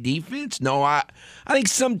great defense? No, I think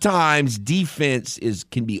sometimes defense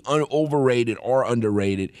can be overrated or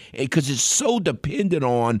underrated because it's so dependent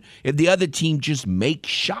on if the other team just makes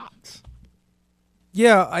shots.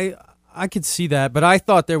 Yeah, I could see that, but I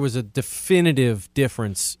thought there was a definitive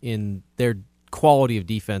difference in their quality of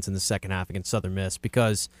defense in the second half against Southern Miss,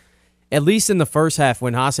 because at least in the first half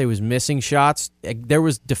when Haase was missing shots, there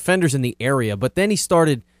was defenders in the area, but then he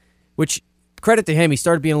started, which credit to him, he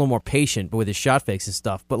started being a little more patient with his shot fakes and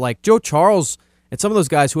stuff. But like Joe Charles and some of those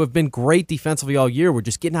guys who have been great defensively all year were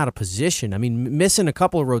just getting out of position. I mean, missing a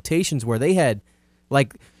couple of rotations where they had,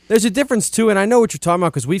 like, there's a difference too, and I know what you're talking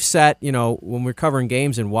about because we've sat, when we're covering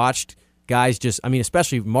games and watched guys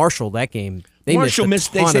especially Marshall that game. They said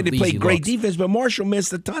they played great defense, but Marshall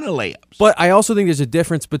missed a ton of layups. But I also think there's a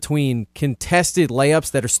difference between contested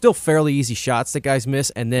layups that are still fairly easy shots that guys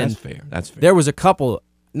miss, and then That's fair. There was a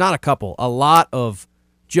lot of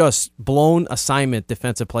just blown assignment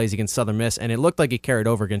defensive plays against Southern Miss, and it looked like it carried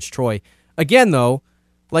over against Troy. Again, though,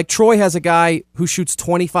 Like Troy has a guy who shoots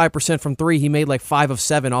 25% from three. He made like 5 of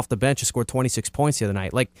 7 off the bench and scored 26 points the other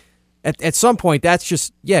night. Like at some point, that's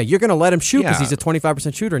just, you're going to let him shoot because he's a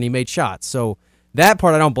 25% shooter and he made shots. So that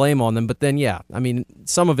part I don't blame on them. But then, I mean,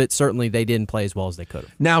 some of it certainly they didn't play as well as they could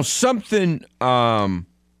have. Now, something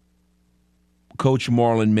Coach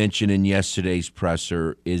Marlin mentioned in yesterday's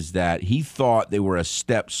presser is that he thought they were a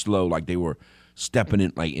step slow, like they were stepping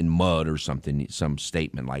in like in mud or something, some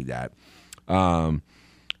statement like that. I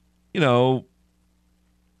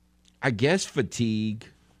guess fatigue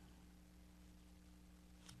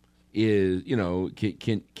is,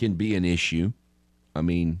 can be an issue. I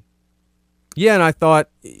mean, and I thought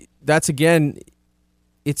that's again,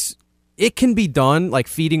 it can be done like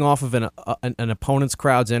feeding off of an opponent's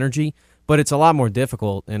crowd's energy, but it's a lot more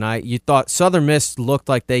difficult. And you thought Southern Miss looked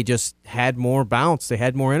like they just had more bounce, they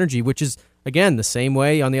had more energy, which is again the same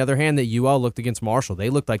way on the other hand that UL looked against Marshall. They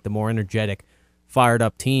looked like the more energetic, fired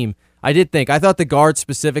up team. I thought the guards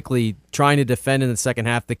specifically trying to defend in the second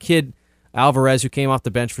half. The kid Alvarez who came off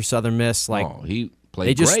the bench for Southern Miss, he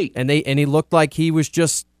played great, and he looked like he was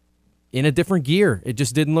just in a different gear. It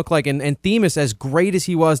just didn't look like, and Themis, as great as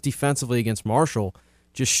he was defensively against Marshall,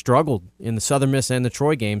 just struggled in the Southern Miss and the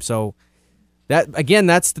Troy game. So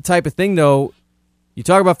that's the type of thing though. You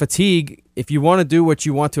talk about fatigue. If you want to do what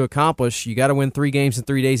you want to accomplish, you got to win 3 games in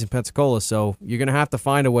 3 days in Pensacola. So you're going to have to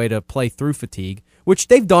find a way to play through fatigue, which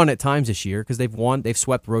they've done at times this year because they've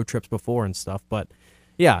swept road trips before and stuff. But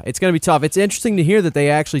it's going to be tough. It's interesting to hear that they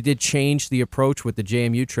actually did change the approach with the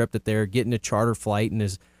JMU trip, that they're getting a charter flight, and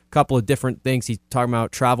there's a couple of different things he's talking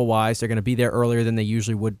about travel-wise. They're going to be there earlier than they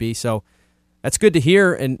usually would be. So that's good to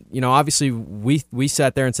hear. And, obviously we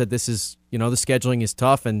sat there and said this is, the scheduling is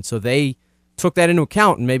tough, and so they took that into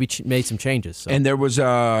account and maybe made some changes. So. And there was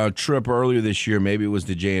a trip earlier this year, maybe it was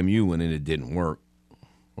the JMU one, and it didn't work.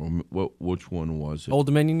 Which one was it? Old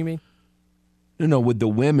Dominion, you mean? No, with the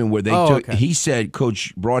women where they took. Okay. He said,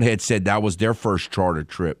 Coach Broadhead said that was their first charter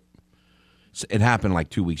trip. It happened like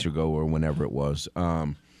 2 weeks ago or whenever it was.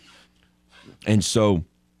 And so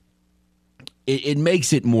it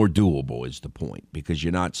makes it more doable is the point, because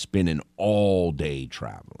you're not spending all day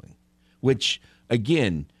traveling, which,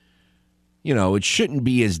 again, it shouldn't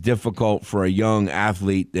be as difficult for a young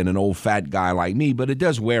athlete than an old fat guy like me, but it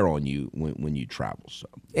does wear on you when you travel. So.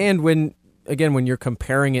 And when you're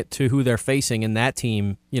comparing it to who they're facing, and that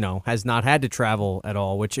team, has not had to travel at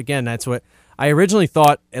all, which, again, that's what I originally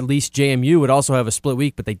thought at least JMU would also have a split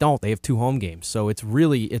week, but they don't. They have 2 home games. So it's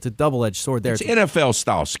a double-edged sword there. It's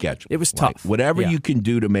NFL-style schedule. It was tough. Whatever you can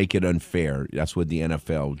do to make it unfair, that's what the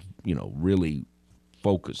NFL, really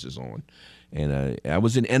focuses on. And that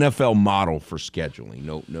was an NFL model for scheduling.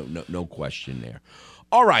 No question there.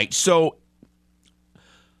 All right, so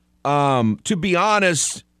to be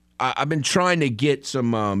honest, I've been trying to get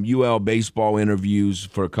some UL baseball interviews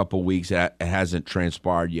for a couple weeks. That hasn't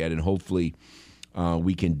transpired yet, and hopefully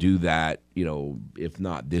we can do that, if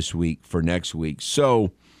not this week, for next week.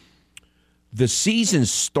 So the season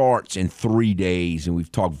starts in 3 days, and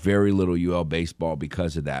we've talked very little UL baseball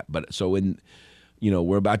because of that. But so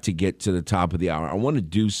we're about to get to the top of the hour. I want to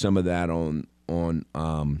do some of that on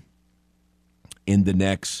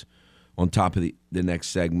top of the next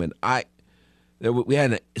segment. We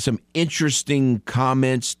had some interesting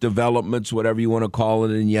comments, developments, whatever you want to call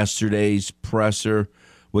it, in yesterday's presser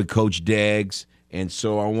with Coach Deggs, and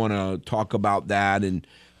so I want to talk about that. And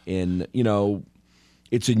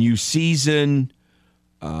it's a new season,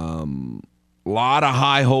 a lot of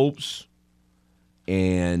high hopes,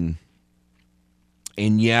 and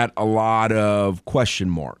yet a lot of question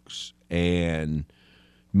marks, and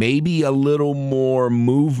maybe a little more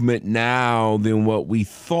movement now than what we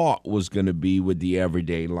thought was going to be with the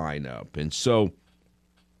everyday lineup. And so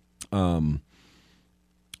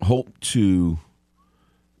hope to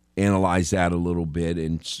analyze that a little bit,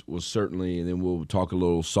 and and then we'll talk a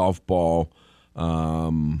little softball.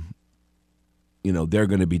 They're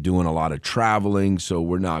going to be doing a lot of traveling, so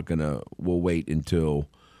we'll wait until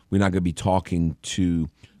we're not going to be talking to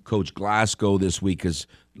Coach Glasgow this week, because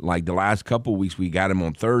like the last couple of weeks we got him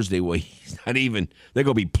on Thursday. Well, he's not even – they're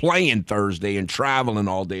going to be playing Thursday and traveling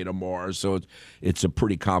all day tomorrow. So it's a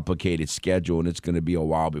pretty complicated schedule, and it's going to be a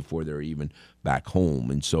while before they're even back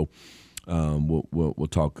home. And so we'll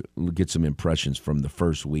talk – we'll get some impressions from the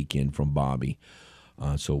first weekend from Bobby.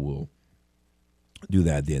 So we'll do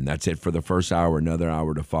that then. That's it for the first hour. Another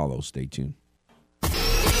hour to follow. Stay tuned.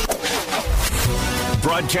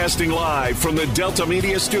 Broadcasting live from the Delta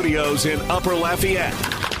Media Studios in Upper Lafayette.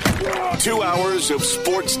 2 hours of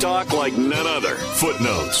sports talk like none other.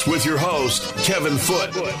 Footnotes with your host, Kevin Foote.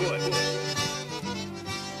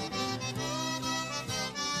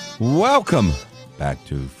 Welcome back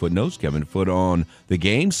to Footnotes. Kevin Foote on the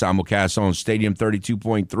game. Simulcast on Stadium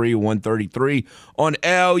 32.3, 133 on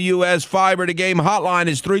LUS Fiber. The game hotline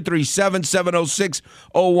is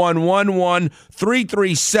 337-706-0111,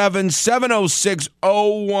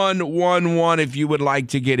 337-706-0111 if you would like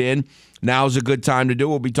to get in. Now's a good time to do it.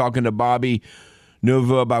 We'll be talking to Bobby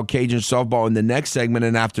Nova about Cajun softball in the next segment,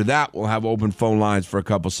 and after that, we'll have open phone lines for a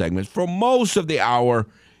couple segments. For most of the hour,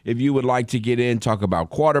 if you would like to get in, talk about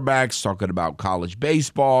quarterbacks, talking about college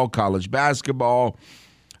baseball, college basketball.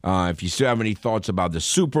 If you still have any thoughts about the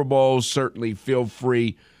Super Bowl, certainly feel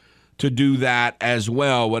free to do that as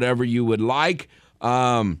well, whatever you would like. We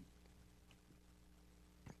hadn't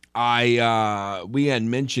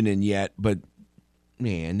mentioned it yet, but,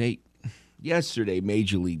 man, yesterday,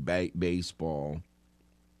 Major League Baseball,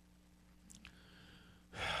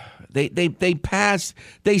 They passed.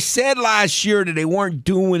 They said last year that they weren't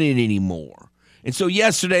doing it anymore. And so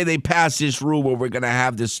yesterday they passed this rule where we're going to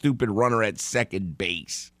have this stupid runner at second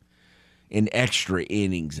base in extra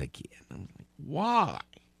innings again. I'm like, why?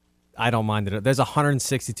 I don't mind it. There's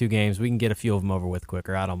 162 games. We can get a few of them over with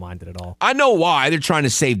quicker. I don't mind it at all. I know why. They're trying to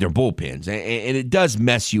save their bullpens. And it does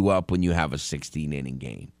mess you up when you have a 16-inning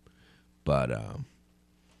game. But it's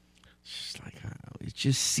just like, it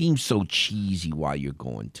just seems so cheesy while you're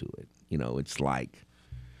going to it.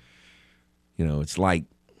 It's like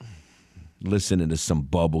listening to some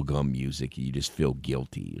bubblegum music. You just feel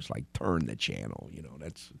guilty. It's like, turn the channel.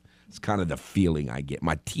 That's kind of the feeling I get.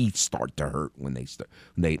 My teeth start to hurt when they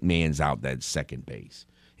man's out that second base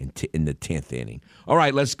in the 10th inning. All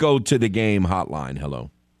right, let's go to the game hotline.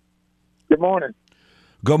 Hello. Good morning.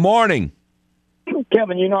 Good morning.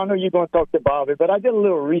 Kevin, I know you're going to talk to Bobby, but I did a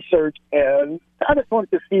little research, and I just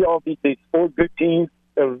wanted to see all these four good teams,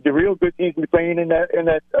 the real good teams be playing in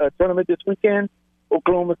that tournament this weekend: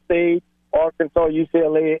 Oklahoma State, Arkansas,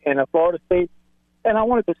 UCLA, and Florida State. And I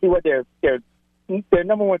wanted to see what their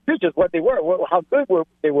number one pitchers, what they were, how good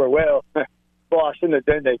they were. Well, I shouldn't have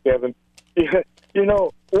done that, Kevin.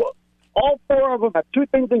 All four of them have two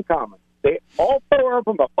things in common. All four of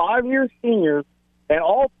them are 5-year seniors. And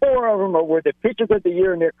all four of them were the pitchers of the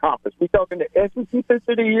year in their conference. We're talking the SEC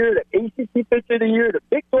pitcher of the year, the ACC pitcher of the year, the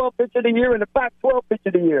Big 12 pitcher of the year, and the Pac-12 pitcher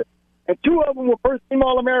of the year. And two of them were first-team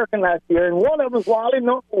All-American last year, and one of them was widely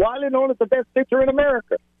known as the best pitcher in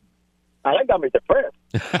America. Now, that got me depressed.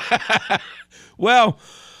 Well,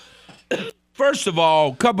 first of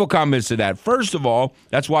all, a couple comments to that. First of all,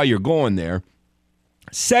 that's why you're going there.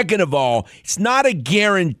 Second of all, it's not a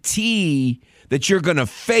guarantee that you're going to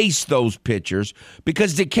face those pitchers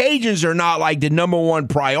because the Cajuns are not like the number one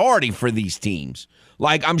priority for these teams.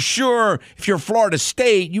 Like, I'm sure if you're Florida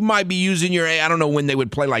State, you might be using I don't know when they would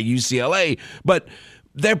play like UCLA, but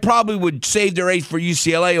they probably would save their ace for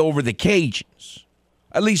UCLA over the Cajuns.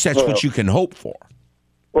 At least that's what you can hope for.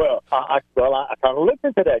 Well, I kind of looked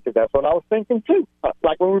into that because that's what I was thinking too.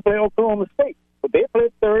 Like when we play Oklahoma State, but they play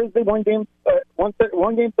Thursday, one game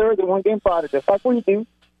Thursday, one game Friday, just like we do.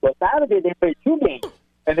 Well, Saturday they played 2 games,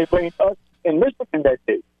 and they played us in Michigan that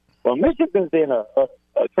day. Well, Michigan's in a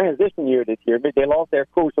transition year this year. They lost their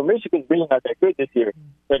coach, so Michigan's really not that good this year.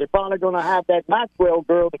 So they're probably going to have that Maxwell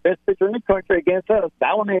girl, the best pitcher in the country, against us.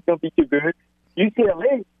 That one ain't going to be too good.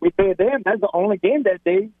 UCLA, we played them. That's the only game that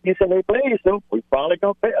day UCLA plays, so we're probably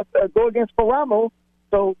going to go against Paramo.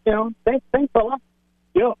 So, thanks a lot.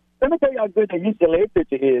 Let me tell you how good the UCLA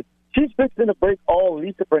pitcher is. She's fixing to break all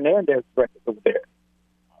Lisa Fernandez records over there.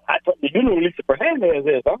 You know who Lisa Fernandez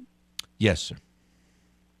is, huh? Yes, sir.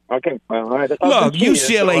 Okay. Well, all right. Look,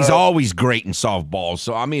 UCLA's always great in softball.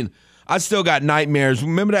 So, I mean, I still got nightmares.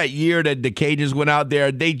 Remember that year that the Cajuns went out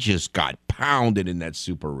there? They just got pounded in that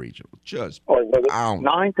super regional. Just pounded.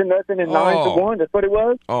 9-0 and 9-1. That's what it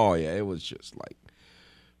was? Oh, yeah. It was just like,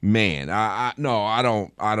 man, I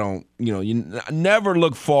don't, you never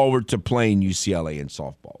look forward to playing UCLA in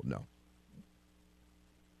softball. No.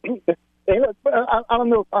 Hey, look, I don't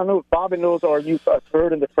know if Bobby knows or you've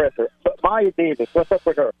heard in the presser. But Maya Davis, what's up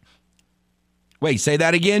with her? Wait, say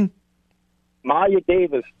that again? Maya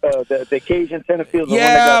Davis, the Cajun center fielder.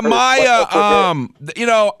 Yeah, Maya,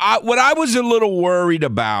 what I was a little worried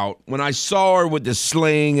about when I saw her with the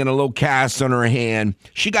sling and a little cast on her hand,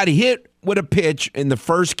 she got hit with a pitch in the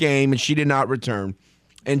first game and she did not return.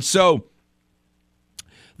 And so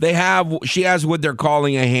she has what they're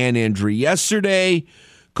calling a hand injury. Yesterday,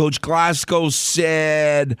 Coach Glasgow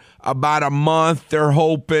said about a month they're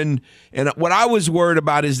hoping. And what I was worried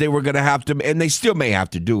about is they were going to have to, and they still may have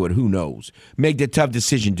to do it, who knows, make the tough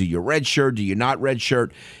decision. Do you redshirt? Do you not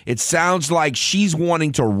redshirt? It sounds like she's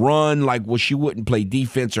wanting to run, like, well, she wouldn't play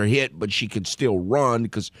defense or hit, but she could still run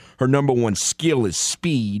because her number one skill is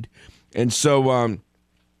speed. And so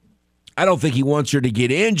I don't think he wants her to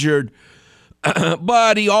get injured.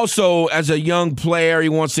 But he also, as a young player, he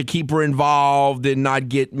wants to keep her involved and not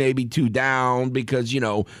get maybe too down because,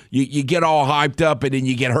 you get all hyped up and then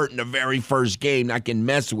you get hurt in the very first game. That can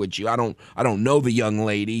mess with you. I don't know the young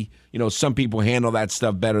lady. Some people handle that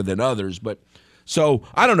stuff better than others. But so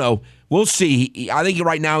I don't know. We'll see. I think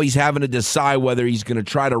right now he's having to decide whether he's going to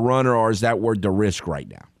try to run her or is that worth the risk right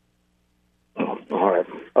now. All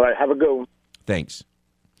right. Have a good one. Thanks.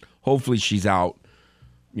 Hopefully she's out,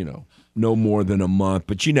 no more than a month,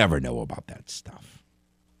 but you never know about that stuff.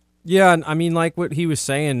 Yeah, I mean, like what he was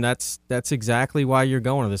saying, that's exactly why you're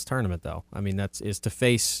going to this tournament, though. I mean, is to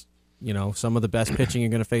face, some of the best pitching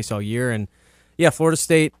you're going to face all year. And, yeah, Florida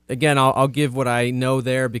State, again, I'll give what I know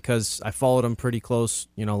there because I followed them pretty close,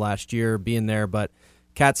 last year being there. But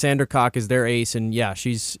Kat Sandercock is their ace, and, yeah,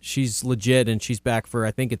 she's legit, and she's back for,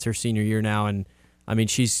 I think it's her senior year now. And, I mean,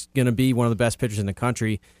 she's going to be one of the best pitchers in the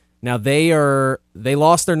country. Now, they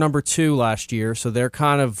lost their number 2 last year, so they're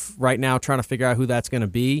kind of right now trying to figure out who that's going to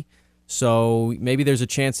be. So maybe there's a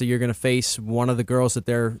chance that you're going to face one of the girls that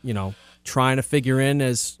they're, trying to figure in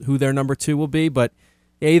as who their number 2 will be. But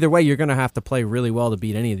yeah, either way, you're going to have to play really well to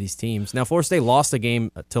beat any of these teams. Now, Florida State lost a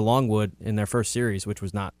game to Longwood in their first series, which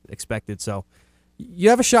was not expected. So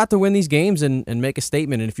you have a shot to win these games and make a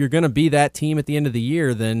statement. And if you're going to be that team at the end of the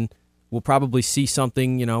year, then we'll probably see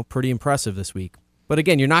something, pretty impressive this week. But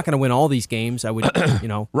again, you're not going to win all these games. I would,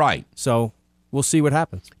 Right. So we'll see what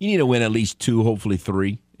happens. You need to win at least 2, hopefully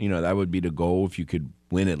 3. That would be the goal. If you could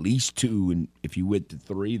win at least 2, and if you went to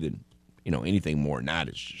 3, then anything more than that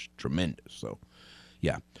is just tremendous. So,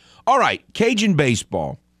 yeah. All right, Cajun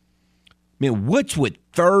baseball. Man, what's with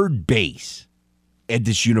third base at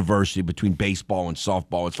this university between baseball and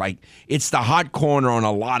softball? It's like it's the hot corner on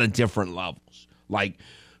a lot of different levels. Like,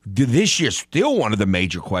 this year's still one of the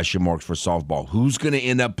major question marks for softball. Who's going to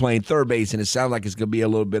end up playing third base? And it sounds like it's going to be a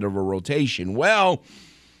little bit of a rotation. Well,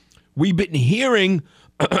 we've been hearing,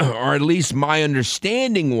 or at least my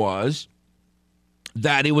understanding was,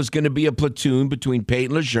 that it was going to be a platoon between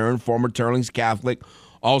Peyton Lejeune, former Turlings Catholic,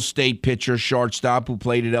 all-state pitcher, shortstop who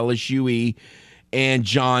played at LSUE, and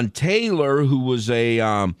John Taylor, who was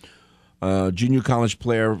a junior college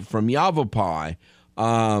player from Yavapai.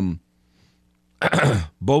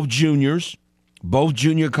 Both juniors, both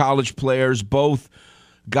junior college players, both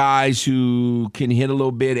guys who can hit a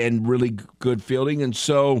little bit and really good fielding. And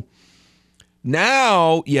so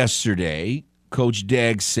now, yesterday, Coach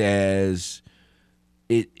Degg says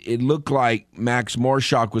it looked like Max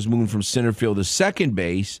Marshak was moving from center field to second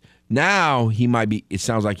base. Now he might be, it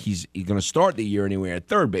sounds like he's going to start the year anyway at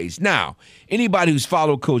third base. Now, anybody who's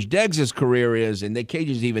followed Coach Degg's career and the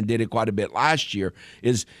Cajuns even did it quite a bit last year,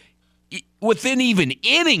 is within even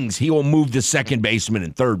innings, he will move to second baseman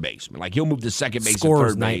and third baseman. Like, he'll move to second base and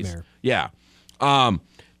third base. Yeah.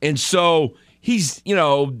 And so he's,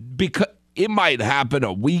 because it might happen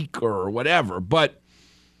a week or whatever. But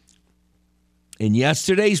in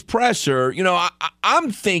yesterday's presser,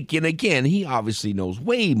 I'm thinking, again, he obviously knows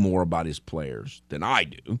way more about his players than I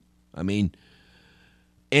do. I mean,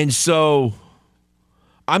 and so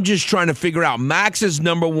I'm just trying to figure out, Max's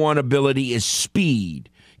number one ability is speed.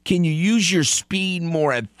 Can you use your speed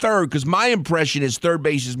more at third? Because my impression is third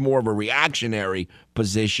base is more of a reactionary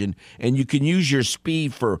position, and you can use your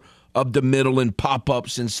speed for up the middle and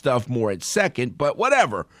pop-ups and stuff more at second, but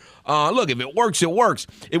whatever. Look, if it works, it works.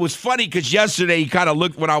 It was funny because yesterday he kind of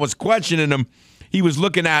looked, when I was questioning him, he was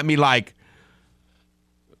looking at me like,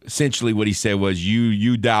 essentially what he said was,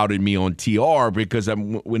 you doubted me on TR because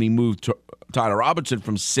when he moved Tyler Robinson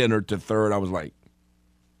from center to third, I was like,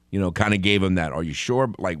 kind of gave him that, are you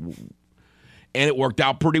sure? Like, and it worked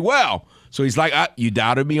out pretty well. So he's like, you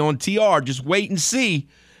doubted me on TR, just wait and see.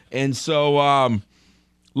 And so,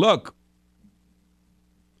 look,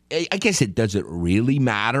 I guess it doesn't really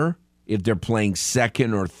matter if they're playing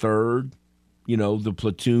second or third, the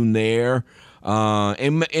platoon there.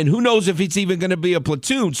 And who knows if it's even going to be a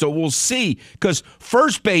platoon, so we'll see. Because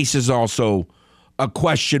first base is also a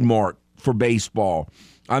question mark for baseball.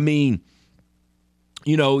 I mean,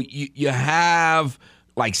 you have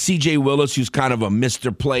like C.J. Willis, who's kind of a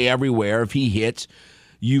Mr. Play everywhere if he hits.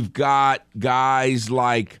 You've got guys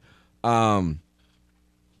like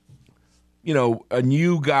a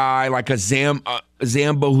new guy like a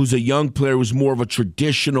Zambo, who's a young player, who's more of a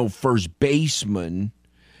traditional first baseman.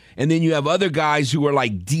 And then you have other guys who are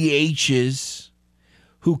like DHs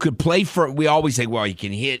who could play for. We always say, well, you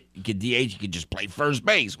can hit, you can DH, you can just play first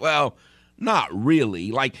base. Well, not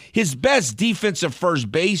really. Like his best defensive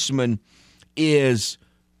first baseman is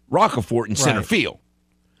Roccaforte in center field.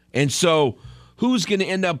 And so who's going to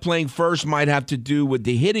end up playing first might have to do with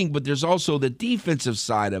the hitting, but there's also the defensive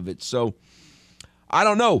side of it. So I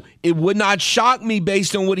don't know. It would not shock me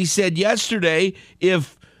based on what he said yesterday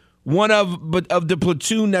if one of the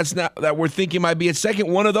platoon that we're thinking might be at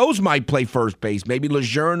second, one of those might play first base. Maybe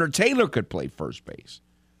Lejeune or Taylor could play first base.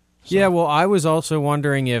 So. Yeah, well, I was also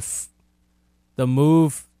wondering if the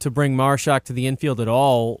move to bring Marshak to the infield at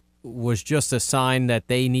all was just a sign that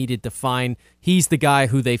they needed to find he's the guy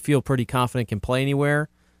who they feel pretty confident can play anywhere,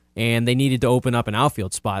 and they needed to open up an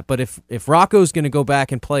outfield spot. But if Rocco's going to go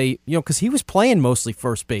back and play, because he was playing mostly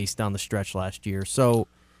first base down the stretch last year, so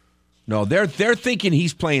no, they're thinking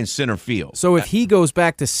he's playing center field. So if he goes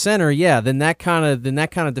back to center, then that kind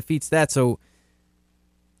of defeats that. So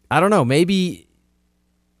I don't know, maybe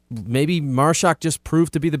Marshak just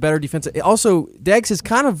proved to be the better defensive. Also, Deggs has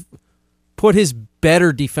kind of put his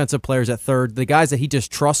better defensive players at third, the guys that he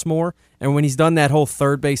just trusts more. And when he's done that whole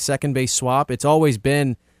third base, second base swap, it's always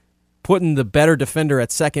been putting the better defender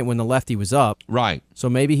at second when the lefty was up. Right. So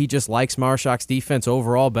maybe he just likes Marshak's defense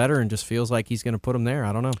overall better and just feels like he's going to put him there.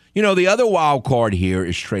 I don't know. The other wild card here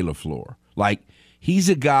is Trey LaFleur. Like, he's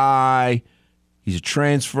a guy, he's a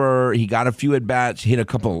transfer, he got a few at-bats, hit a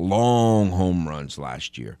couple of long home runs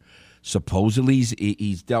last year. Supposedly,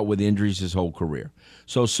 he's dealt with injuries his whole career.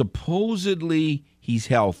 So supposedly he's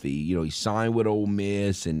healthy. He signed with Ole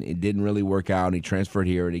Miss, and it didn't really work out, and he transferred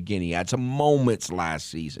here. And again, he had some moments last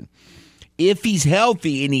season. If he's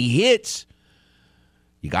healthy and he hits,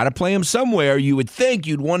 you got to play him somewhere. You would think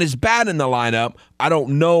you'd want his bat in the lineup. I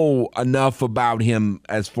don't know enough about him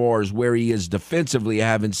as far as where he is defensively. I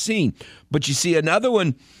haven't seen. But you see another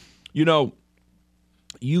one,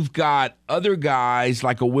 you've got other guys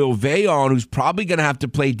like a Will Veillon who's probably going to have to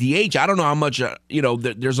play DH. I don't know how much,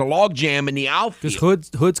 there's a log jam in the outfield.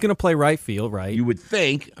 Because Hood's going to play right field, right? You would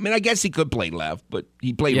think. I mean, I guess he could play left, but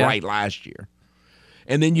he played right last year.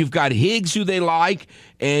 And then you've got Higgs, who they like,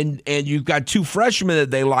 and you've got two freshmen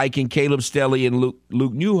that they like in Caleb Stelly and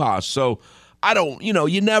Luke Newhouse. So I don't,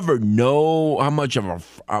 you never know how much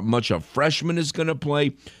a freshman is going to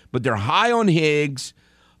play, but they're high on Higgs.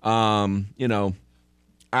 I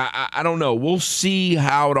don't know. We'll see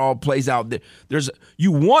how it all plays out.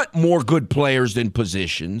 You want more good players than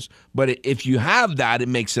positions, but if you have that, it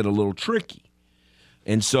makes it a little tricky.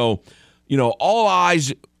 And so, all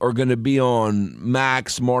eyes are going to be on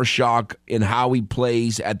Max Marshak and how he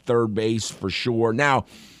plays at third base for sure. Now,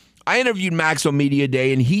 I interviewed Max on Media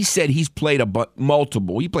Day, and he said he's played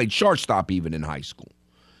multiple. He played shortstop even in high school.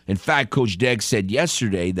 In fact, Coach Deggs said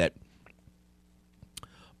yesterday that,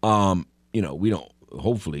 we don't.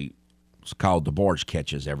 Hopefully, Kyle DeBarge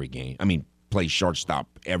catches every game. I mean, plays shortstop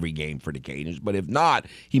every game for the Cajuns. But if not,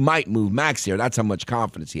 he might move Max there. That's how much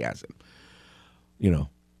confidence he has in him.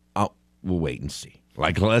 We'll wait and see.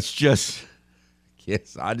 Like, let's just –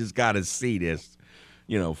 yes, I just got to see this,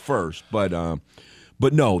 first. But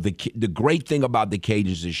no, the great thing about the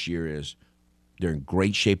Cajuns this year is they're in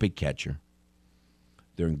great shape at catcher.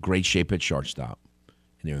 They're in great shape at shortstop.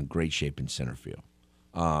 And they're in great shape in center field.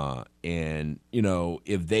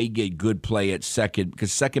 If they get good play at second,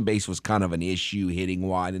 because second base was kind of an issue hitting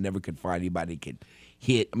wide, they never could find anybody that could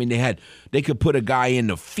hit. I mean, they could put a guy in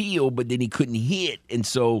the field, but then he couldn't hit,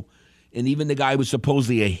 and even the guy who was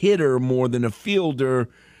supposedly a hitter more than a fielder,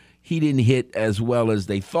 he didn't hit as well as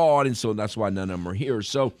they thought, and so that's why none of them are here.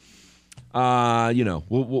 So,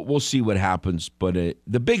 we'll see what happens. But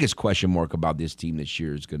the biggest question mark about this team this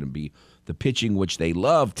year is going to be the pitching, which they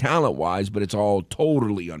love talent-wise, but it's all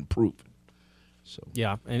totally unproven. So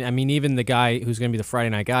yeah, and I mean, even the guy who's going to be the Friday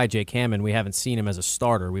night guy, Jake Hammond, we haven't seen him as a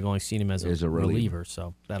starter. We've only seen him as a reliever,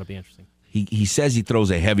 so that'll be interesting. He says he throws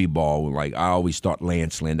a heavy ball. Like I always thought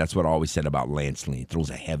Lance Lynn. That's what I always said about Lance Lynn. He throws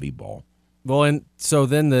a heavy ball. Well, and so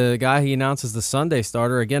then the guy he announces the Sunday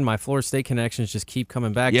starter, again, my Florida State connections just keep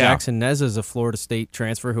coming back. Yeah. Jackson Neza is a Florida State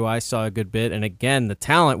transfer who I saw a good bit. And again, the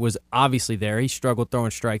talent was obviously there. He struggled throwing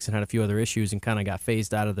strikes and had a few other issues and kind of got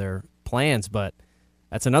phased out of their plans. But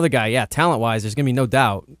that's another guy, talent-wise, there's going to be no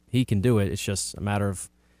doubt he can do it. It's just a matter of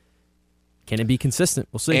can it be consistent?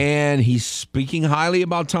 We'll see. And he's speaking highly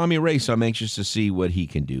about Tommy Ray, so I'm anxious to see what he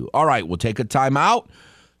can do. All right, we'll take a timeout.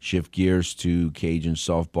 Shift gears to Cajun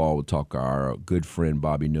softball. We'll talk to our good friend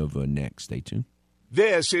Bobby Nova next. Stay tuned.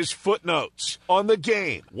 This is Footnotes on the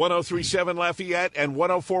Game. 103.7 Lafayette and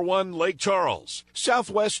 104.1 Lake Charles,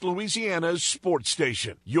 Southwest Louisiana's sports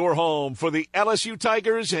station. Your home for the LSU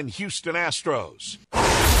Tigers and Houston Astros.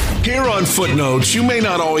 Here on Footnotes, you may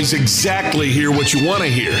not always exactly hear what you want to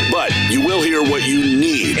hear, but you will hear what you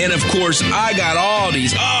need. And, of course, I got all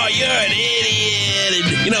these, oh, you're an idiot.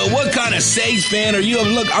 And, what kind of Saints fan are you?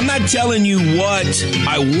 Look, I'm not telling you what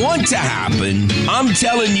I want to happen. I'm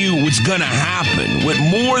telling you what's going to happen. What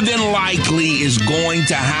more than likely is going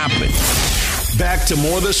to happen. Back to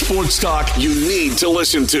more of the sports talk you need to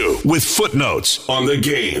listen to with Footnotes on the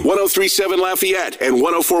Game. 103.7 Lafayette and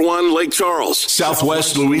 104.1 Lake Charles,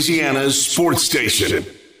 Southwest Louisiana's sports station.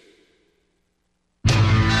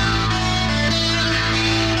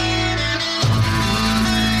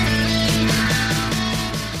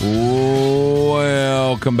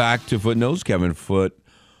 Welcome back to Footnotes. Kevin Foote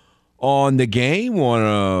on the Game. Want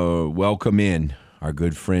to welcome in our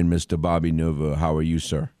good friend, Mr. Bobby Nova. How are you,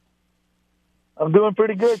 sir? I'm doing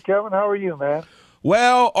pretty good, Kevin. How are you, man?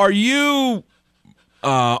 Well, are you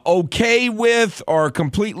okay with or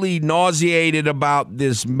completely nauseated about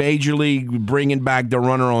this Major League bringing back the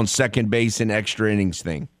runner on second base in extra innings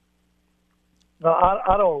thing? No,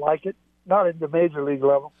 I don't like it. Not at the Major League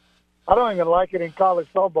level. I don't even like it in college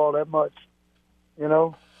softball that much.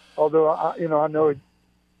 Although I know it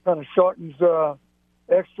kind of shortens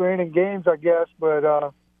extra inning games, I guess, but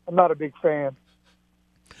I'm not a big fan.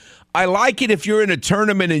 I like it if you're in a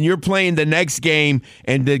tournament and you're playing the next game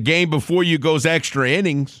and the game before you goes extra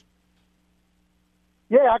innings.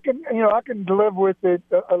 Yeah, I can live with it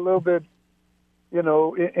a little bit,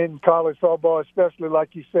 in college softball, especially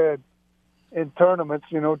like you said, in tournaments,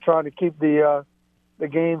 trying to keep the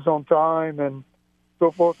games on time and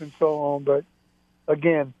so forth and so on. But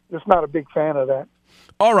again, just not a big fan of that.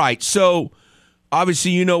 All right, so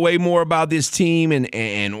obviously you know way more about this team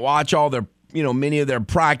and watch all their many of their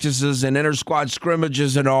practices and inter-squad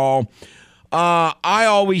scrimmages and all. I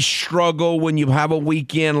always struggle when you have a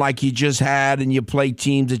weekend like you just had and you play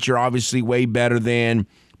teams that you're obviously way better than,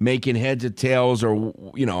 making heads or tails, or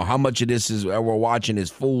how much of this is we're watching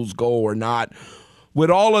is fool's goal or not. With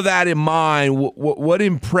all of that in mind, what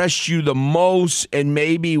impressed you the most, and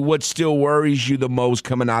maybe what still worries you the most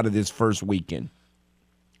coming out of this first weekend?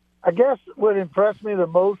 I guess what impressed me the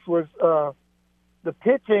most was the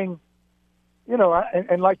pitching.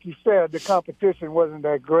 And like you said, the competition wasn't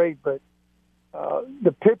that great, but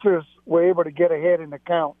the pitchers were able to get ahead in the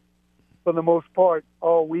count for the most part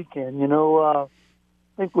all weekend. I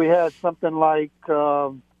think we had something like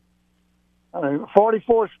 44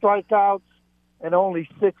 strikeouts and only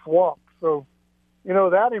 6 walks. So,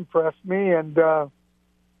 that impressed me. And, I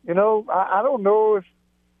don't know if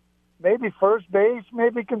maybe first base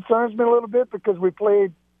maybe concerns me a little bit because we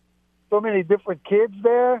played so many different kids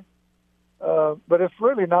there. But it's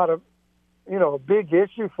really not a big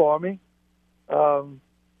issue for me.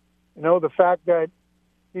 The fact that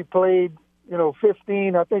he played,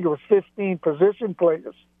 15 position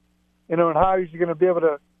players, and how he's going to be able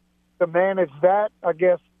to manage that, I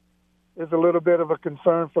guess, is a little bit of a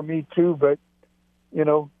concern for me too. But,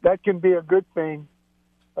 that can be a good thing,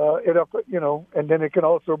 and then it can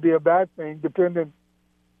also be a bad thing depending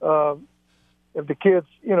if the kids,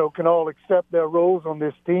 can all accept their roles on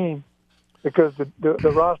this team. Because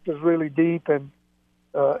the roster's really deep and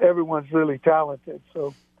everyone's really talented.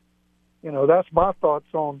 So, that's my thoughts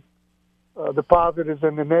on the positives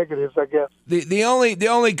and the negatives, I guess. The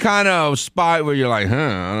only kind of spot where you're like,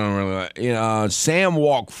 I don't really, Sam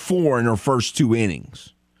walked 4 in her first 2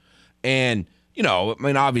 innings. And,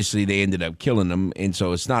 obviously they ended up killing them, and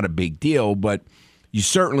so it's not a big deal. But you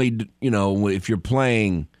certainly, if you're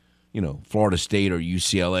playing, Florida State or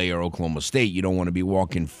UCLA or Oklahoma State, you don't want to be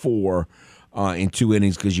walking 4 in 2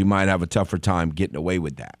 innings because you might have a tougher time getting away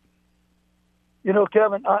with that.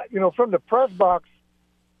 Kevin, from the press box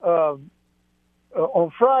on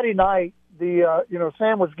Friday night,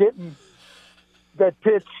 Sam was getting that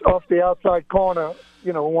pitch off the outside corner,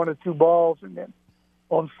 1 or 2 balls, and then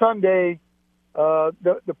on Sunday,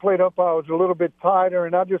 the plate umpire was a little bit tighter,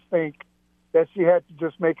 and I just think that she had to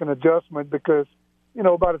just make an adjustment because,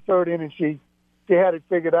 about the 3rd inning, she had it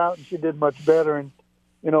figured out and she did much better. And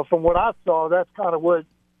from what I saw, that's kind of what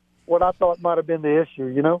I thought might have been the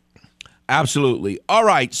issue, Absolutely. All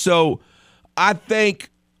right, so I think,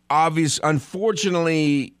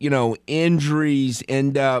 unfortunately, injuries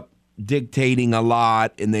end up dictating a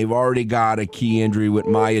lot, and they've already got a key injury with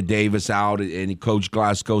Maya Davis out, and Coach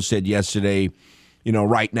Glasgow said yesterday,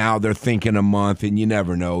 right now they're thinking a month, and you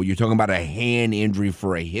never know. You're talking about a hand injury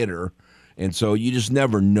for a hitter. And so you just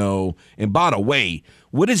never know. And by the way,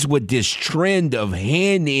 what is with this trend of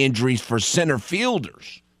hand injuries for center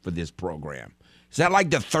fielders for this program? Is that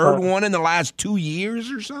like the third one in the last 2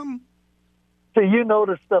 years or something? See, you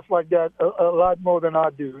notice stuff like that a lot more than I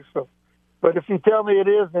do. So, but if you tell me it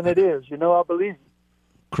is, then it is. You know, I believe you.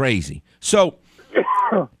 Crazy. So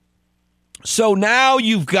now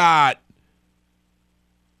you've got,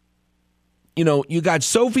 you got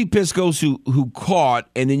Sophie Piscos who caught,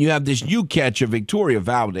 and then you have this new catcher, Victoria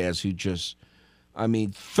Valdez, who just,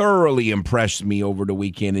 thoroughly impressed me over the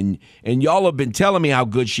weekend. And y'all have been telling me how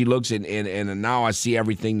good she looks, and now I see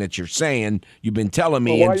everything that you're saying. You've been telling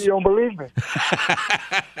me. Well, why you don't believe me?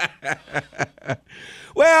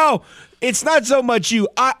 Well, it's not so much you.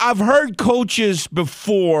 I've heard coaches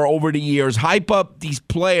before over the years hype up these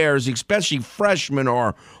players, especially freshmen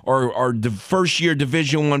or the first-year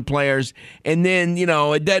Division I players, and then,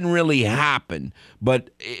 it doesn't really happen. But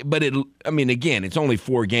again, it's only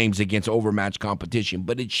 4 games against overmatched competition.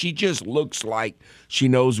 But she just looks like she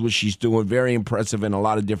knows what she's doing. Very impressive in a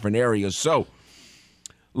lot of different areas. So,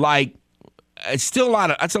 it's still a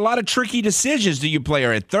lot of tricky decisions. Do you play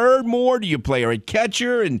her at third more? Do you play her at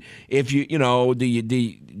catcher? And if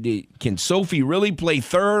can Sophie really play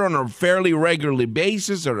third on a fairly regular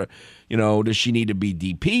basis, or does she need to be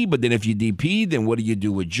DP? But then if you DP, then what do you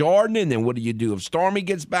do with Jordan? And then what do you do if Stormy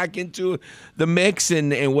gets back into the mix?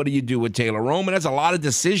 And what do you do with Taylor Roman? That's a lot of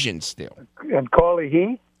decisions still. And Carly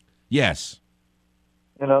Heath? Yes.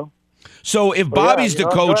 So if Bobby's the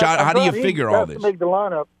coach, how do you figure all this? To make the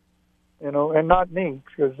lineup. And not me,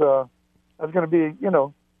 because that's going to be,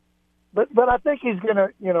 But I think he's going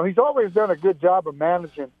to, he's always done a good job of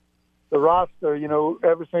managing the roster,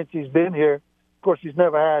 ever since he's been here. Of course, he's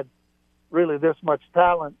never had really this much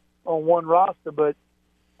talent on one roster, but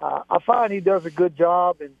I find he does a good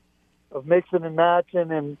job of mixing and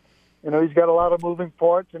matching, and he's got a lot of moving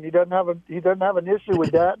parts, and he doesn't have an issue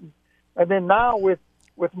with that. And then now with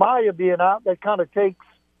Maya being out, that kind of takes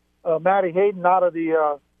Maddie Hayden out of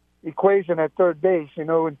the equation at third base,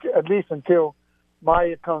 at least until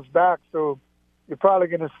Maya comes back. So you're probably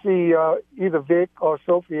going to see either Vic or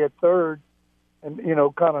Sophie at third, and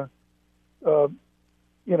one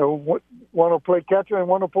will play catcher and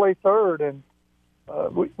one will play third, and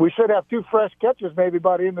we should have 2 fresh catchers maybe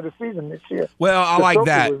by the end of the season this year. Well, I like Sophie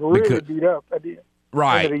that was really beat up at the end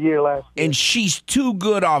of the year last year, and she's too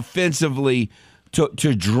good offensively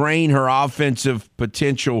to drain her offensive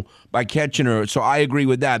potential by catching her. So I agree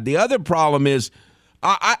with that. The other problem is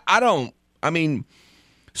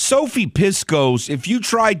Sophie Piscos, if you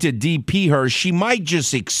tried to DP her, she might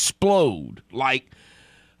just explode.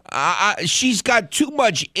 She's got too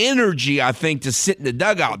much energy, I think, to sit in the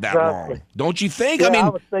dugout that long. Don't you think? Yeah, I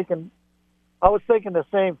was thinking the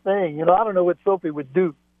same thing. I don't know what Sophie would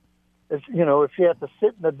do if she had to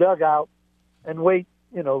sit in the dugout and wait,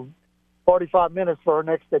 45 minutes for her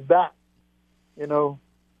next at bat.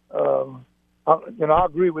 I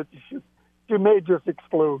agree with you. She may just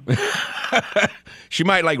explode. She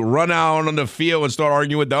might run out on the field and start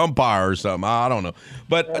arguing with the umpire or something. I don't know.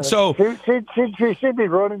 But she'd be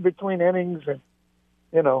running between innings, and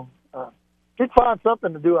she'd find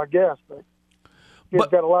something to do, I guess. But she's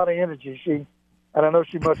got a lot of energy. And I know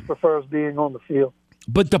she much prefers being on the field.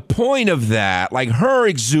 But the point of that, her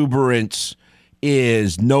exuberance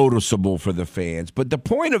is noticeable for the fans. But the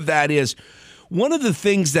point of that is, one of the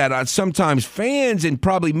things that sometimes fans and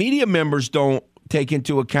probably media members don't take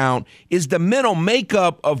into account is the mental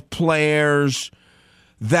makeup of players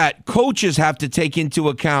that coaches have to take into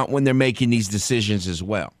account when they're making these decisions as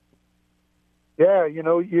well. Yeah,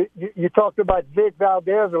 you talked about Vic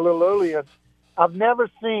Valdez a little earlier. I've never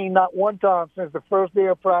seen, not one time since the first day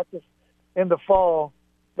of practice in the fall,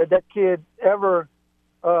 that kid ever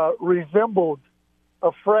resembled a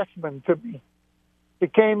freshman to me. He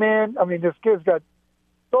came in. This kid's got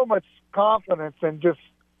so much confidence and just,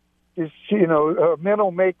 her mental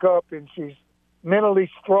makeup, and she's mentally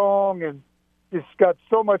strong, and she's got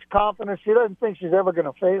so much confidence. She doesn't think she's ever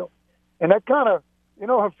going to fail, and that kind of,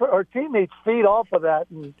 her teammates feed off of that,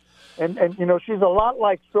 and she's a lot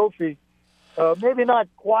like Sophie. Maybe not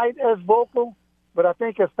quite as vocal, but I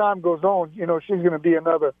think as time goes on, she's going to be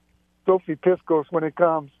another Sophie Piscos when it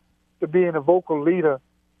comes to being a vocal leader.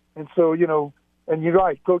 And so, and you're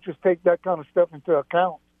right, coaches take that kind of stuff into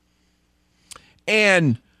account.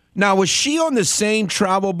 And now, was she on the same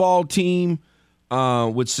travel ball team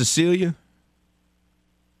with Cecilia?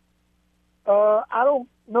 I don't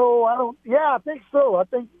know. Yeah, I think so. I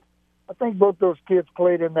think both those kids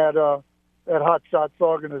played in that Hot Shots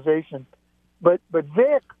organization. But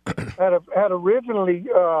Vic had originally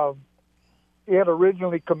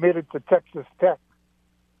committed to Texas Tech,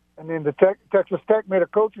 And then Texas Tech made a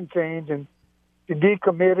coaching change, and she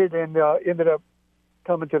decommitted and ended up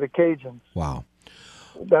coming to the Cajuns. Wow.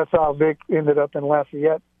 That's how Vic ended up in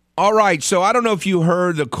Lafayette. All right, so I don't know if you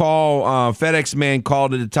heard the call. FedEx man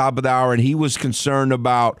called at the top of the hour, and he was concerned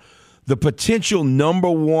about the potential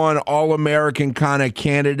number one All-American kind of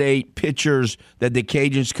candidate pitchers that the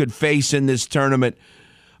Cajuns could face in this tournament.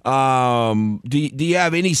 Do you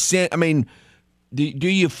have any sense? I mean, do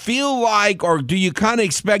you feel like, or do you kind of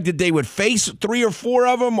expect that they would face 3 or 4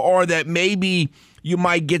 of them, or that maybe you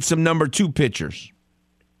might get some number 2 pitchers?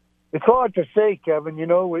 It's hard to say, Kevin.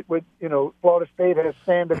 With Florida State has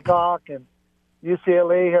Sandercock, and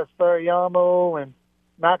UCLA has Ferrayamo, and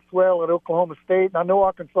Maxwell at Oklahoma State. And I know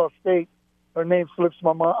Arkansas State, her name slips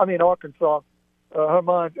my mind. I mean, Arkansas,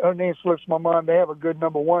 her name slips my mind. They have a good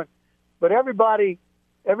number 1. But everybody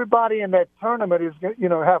in that tournament is,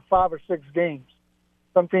 have 5 or 6 games.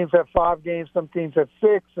 Some teams have 5 games, some teams have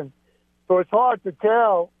 6. And so it's hard to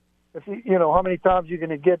tell if how many times you're going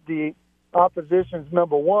to get the opposition's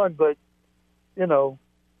number 1, but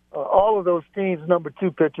all of those teams' number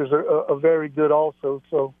 2 pitchers are very good also.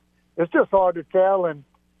 So it's just hard to tell, and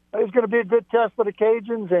it's going to be a good test for the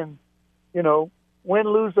Cajuns. And win,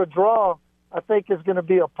 lose, or draw, I think is going to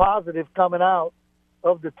be a positive coming out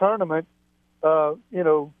of the tournament. For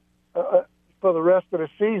the rest of the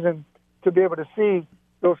season, to be able to see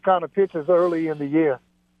those kind of pitches early in the year.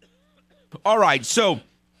 All right, so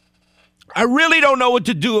I really don't know what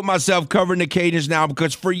to do with myself covering the Cajuns now,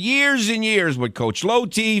 because for years and years with Coach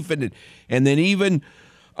Loteef and then even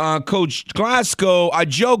Coach Glasgow, I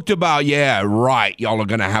joked about, yeah, right, y'all are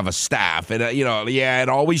going to have a staff. And, it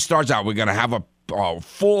always starts out, we're going to have a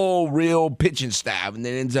full, real pitching staff. And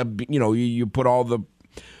then it ends up, you put all the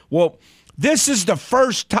 – well, this is the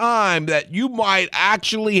first time that you might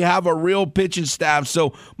actually have a real pitching staff.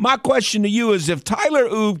 So my question to you is, if Tyler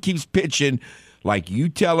Oob keeps pitching – like you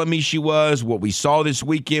telling me she was, what we saw this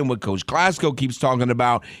weekend, what Coach Glasgow keeps talking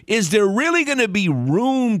about, is there really going to be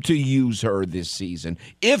room to use her this season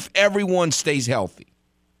if everyone stays healthy?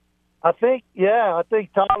 I think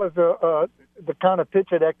Tyler's the kind of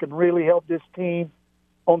pitcher that can really help this team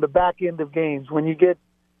on the back end of games. When you get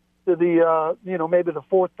to the, maybe the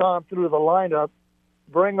 4th time through the lineup,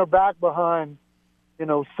 bring her back behind,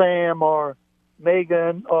 Sam or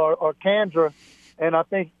Megan or Kendra, and I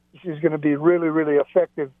think she's going to be really, really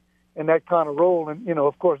effective in that kind of role. And,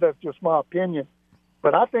 of course, that's just my opinion.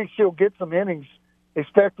 But I think she'll get some innings,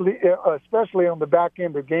 especially on the back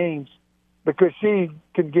end of games, because she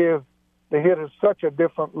can give the hitters such a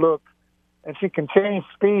different look. And she can change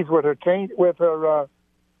speeds with her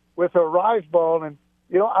rise ball. And,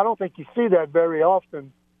 I don't think you see that very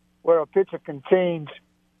often, where a pitcher can change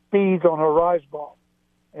speeds on her rise ball.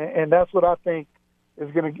 And that's what I think is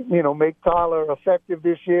going to, make Tyler effective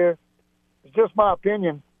this year. It's just my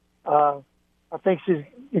opinion. I think she's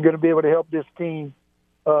going to be able to help this team,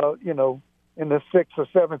 in the 6th or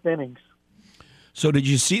 7th innings. So did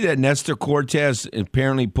you see that Nestor Cortez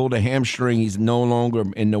apparently pulled a hamstring? He's no longer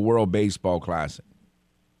in the World Baseball Classic.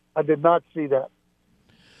 I did not see that.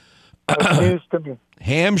 That's news to me.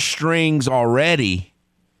 Hamstrings already.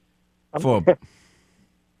 Yeah,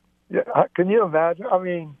 can you imagine? I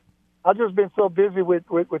mean, I've just been so busy with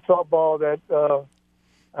softball that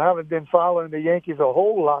I haven't been following the Yankees a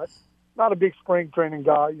whole lot. Not a big spring training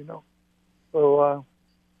guy, So,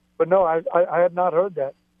 but no, I had not heard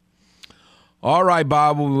that. All right,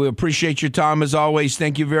 Bob. Well, we appreciate your time as always.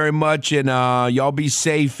 Thank you very much, and y'all be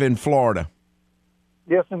safe in Florida.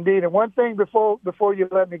 Yes, indeed. And one thing before you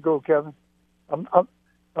let me go, Kevin, I'm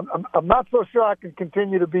not so sure I can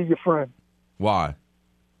continue to be your friend. Why?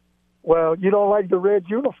 Well, you don't like the red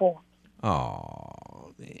uniform.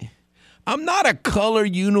 Oh, I'm not a color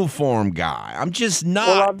uniform guy. I'm just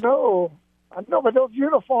not. Well, I know, but those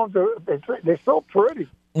uniforms they're so pretty.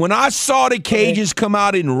 When I saw the Cajuns come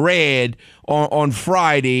out in red on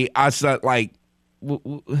Friday, I said, like,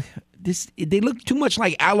 they look too much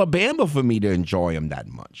like Alabama for me to enjoy them that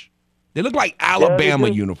much. They look like Alabama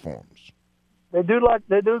uniforms. They do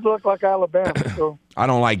look like Alabama. So I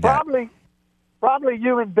don't like that. Probably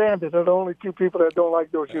you and Bandit are the only 2 people that don't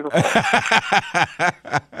like those uniforms.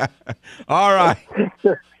 All right.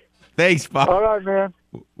 Thanks, Bob. All right, man.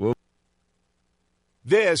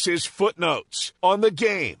 This is Footnotes on the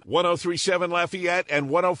Game. 103.7 Lafayette and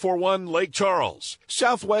 104.1 Lake Charles,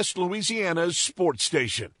 Southwest Louisiana's sports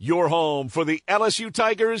station. Your home for the LSU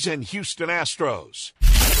Tigers and Houston Astros.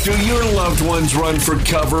 Do your loved ones run for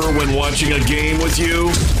cover when watching a game with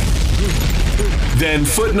you? Then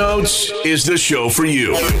Footnotes is the show for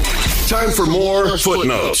you. Time for more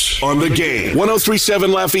Footnotes on the Game.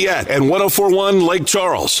 103.7 Lafayette and 104.1 Lake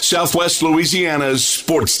Charles, Southwest Louisiana's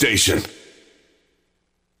sports station.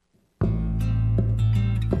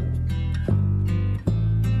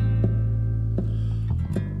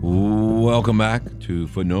 Welcome back to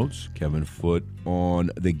Footnotes. Kevin Foote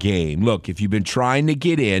on the Game. Look, if you've been trying to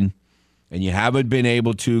get in and you haven't been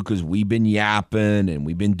able to because we've been yapping and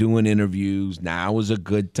we've been doing interviews, now is a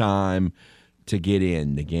good time to get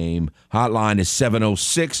in. The Game hotline is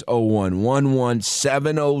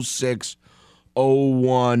 706-0111,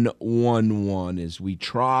 706-0111, as we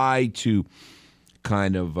try to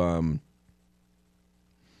kind of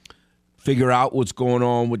figure out what's going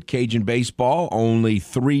on with Cajun baseball. Only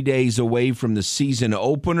 3 days away from the season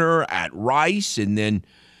opener at Rice. And then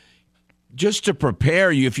just to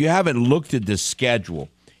prepare you, if you haven't looked at the schedule,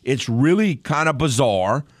 it's really kind of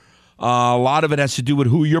bizarre. A lot of it has to do with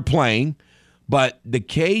who you're playing. But the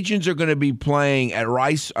Cajuns are going to be playing at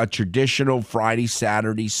Rice a traditional Friday,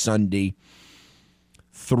 Saturday, Sunday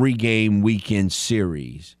 3-game weekend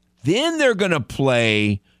series. Then they're going to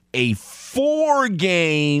play a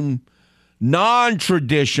 4-game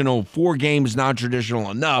non-traditional, 4 games non-traditional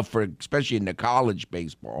enough for, especially in the college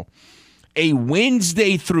baseball, a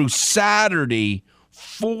Wednesday through Saturday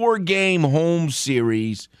 4-game home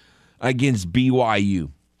series against BYU.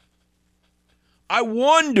 I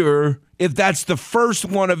wonder if that's the first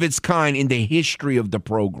one of its kind in the history of the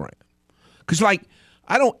program. Because, I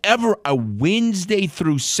don't ever, a Wednesday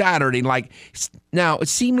through Saturday, now it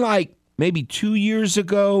seemed like maybe 2 years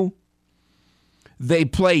ago, they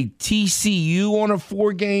played TCU on a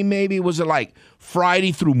 4-game, maybe. Was it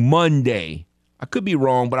Friday through Monday? I could be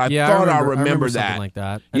wrong, but I thought I remember that. Something like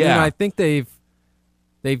that. And then I think they've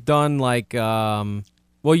done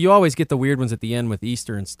you always get the weird ones at the end with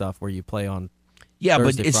Easter and stuff where you play on Thursday,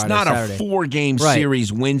 but it's Friday, not Saturday. A 4-game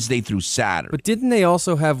series Wednesday through Saturday. But didn't they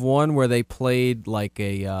also have one where they played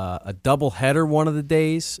a doubleheader one of the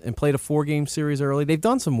days and played a 4-game series early? They've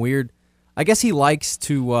done some weird. I guess he likes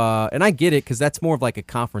to, and I get it because that's more of a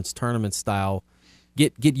conference tournament style.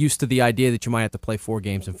 Get used to the idea that you might have to play 4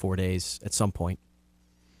 games in 4 days at some point.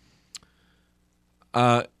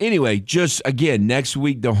 Anyway, just again, next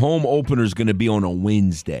week the home opener is going to be on a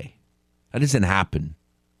Wednesday. That doesn't happen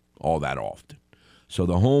all that often. So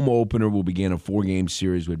the home opener will begin a 4-game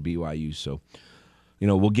series with BYU. So,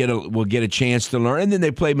 we'll get a chance to learn. And then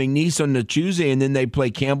they play McNeese on the Tuesday, and then they play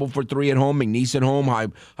Campbell for 3 at home, McNeese at home,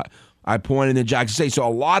 High Point, and then Jackson State. So a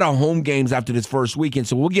lot of home games after this first weekend.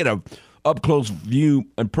 So we'll get a up-close view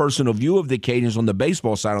and personal view of the Cajuns on the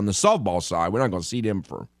baseball side. On the softball side, we're not going to see them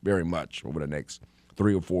for very much over the next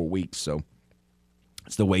 3 or 4 weeks. So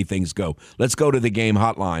it's the way things go. Let's go to the Game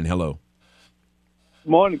hotline. Hello.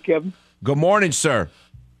 Morning, Kevin. Good morning, sir.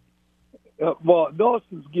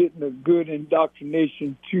 Dawson's getting a good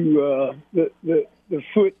indoctrination to the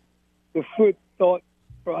foot thought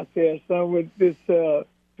process with this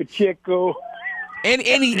Pacheco. And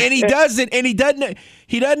he doesn't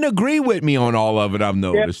agree with me on all of it. I've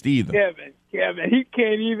noticed either. Kevin, he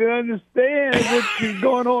can't even understand what's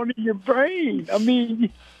going on in your brain. I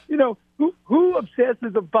mean, who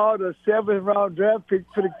obsesses about a 7th-round draft pick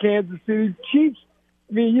for the Kansas City Chiefs?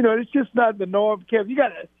 I mean, it's just not the norm, Kevin. You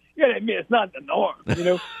gotta admit it's not the norm.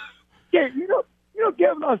 Yeah,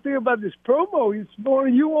 Kevin, I was thinking about this promo this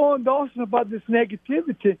morning. You on Dawson about this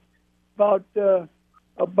negativity about your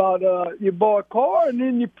boy Carr, and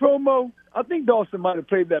then your promo. I think Dawson might have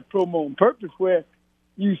played that promo on purpose, where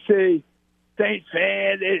you say, "Saints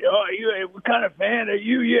fan, what kind of fan are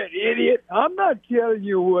you? You're an idiot." I'm not telling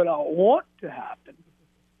you what I want to happen.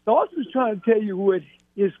 Dawson's trying to tell you what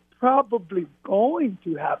is probably going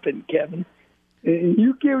to happen, Kevin. And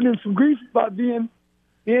you giving him some grief about being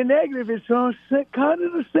negative. It's kind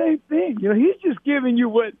of the same thing. He's just giving you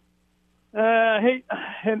what. Hey,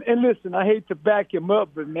 and listen, I hate to back him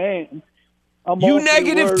up, but man, you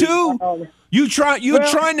negative too. You're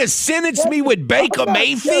trying to sentence me with Baker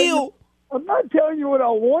Mayfield. I'm not telling you what I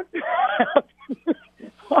want.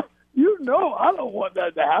 I don't want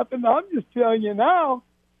that to happen. I'm just telling you now.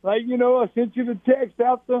 I sent you the text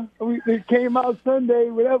after it came out Sunday,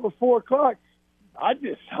 4:00.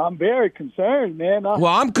 I'm very concerned, man.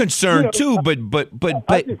 I'm concerned too, but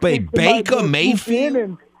Baker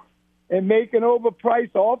Mayfield and make an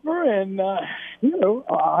overpriced offer, and I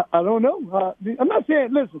don't know. I'm not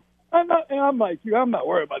saying. Listen, I'm like you. I'm not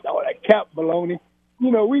worried about all that cap baloney.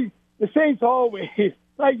 The Saints always,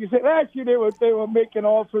 like you said, last year they were making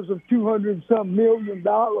offers of $200-some million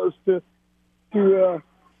to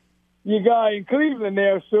your guy in Cleveland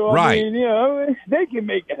there. So right. I mean, they can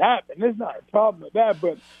make it happen. There's not a problem with that.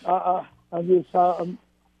 But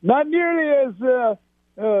not nearly as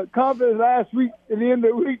confident last week at the end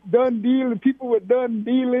of the week. Done deal, and people were done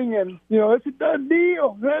dealing, and it's a done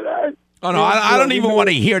deal. Oh no, I don't even want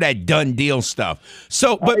to hear that done deal stuff.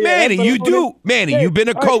 So, but Manny, you've been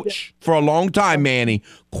a coach for a long time, Manny.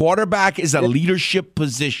 Quarterback is a leadership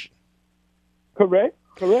position. Correct.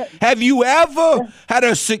 Have you ever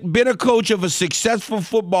been a coach of a successful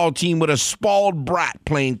football team with a spoiled brat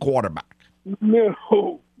playing quarterback?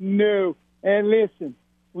 No. And listen,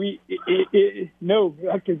 no.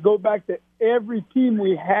 I could go back to every team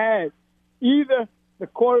we had. Either the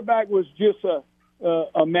quarterback was just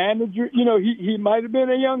a manager. He might have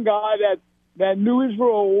been a young guy that knew his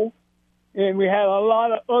role, and we had a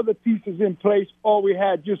lot of other pieces in place, or we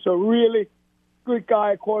had just a really good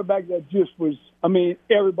guy, quarterback that just was. I mean,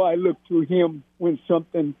 everybody looked to him when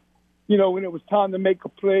something, when it was time to make a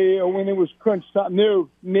play or when it was crunch time. No,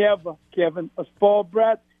 never, Kevin. A spoiled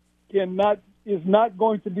brat is not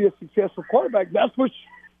going to be a successful quarterback. That's what's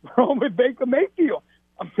wrong with Baker Mayfield.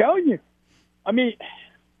 I'm telling you. I mean,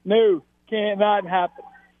 no, cannot happen.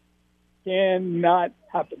 Cannot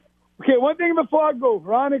happen. Okay, one thing before I go.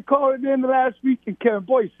 Ronnie called it in the last week, and Kevin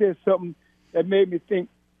Boyd said something that made me think.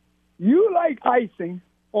 You like icing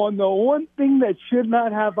on the one thing that should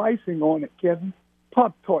not have icing on it, Kevin.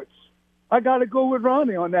 Pop-Tarts. I got to go with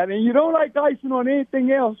Ronnie on that. And you don't like icing on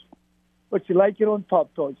anything else, but you like it on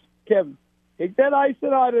Pop-Tarts. Kevin, take that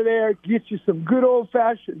icing out of there. Get you some good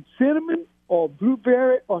old-fashioned cinnamon or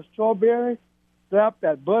blueberry or strawberry. Slap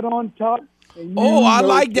that butter on top. I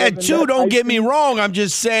like that too. Don't get me wrong. I'm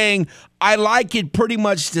just saying I like it pretty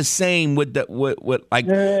much the same with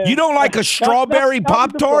you don't like a strawberry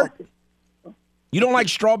Pop-Tart? You don't like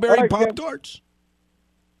strawberry Pop-Tarts?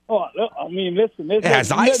 Oh, I mean, listen. It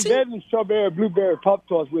has icing? Better than strawberry, blueberry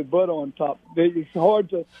Pop-Tarts with butter on top. It's hard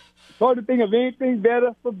to think of anything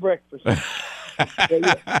better for breakfast.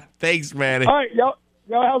 Thanks, Manny. All right, y'all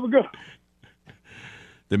have a good.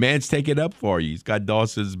 The man's taking up for you. He's got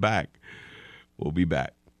Dawson's back. We'll be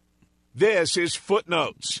back. This is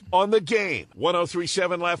Footnotes on the Game.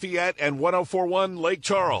 103.7 Lafayette and 104.1 Lake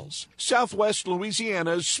Charles, Southwest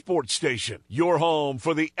Louisiana's sports station. Your home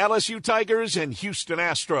for the LSU Tigers and Houston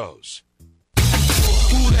Astros.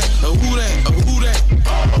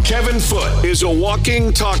 Kevin Foote is a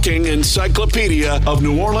walking, talking encyclopedia of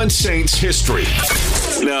New Orleans Saints history.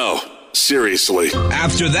 No. Seriously.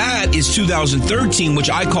 After that is 2013, which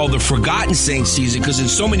I call the Forgotten Saints season, because in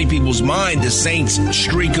so many people's mind, the Saints'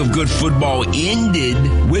 streak of good football ended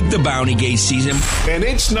with the Bounty Gate season. And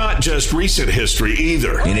it's not just recent history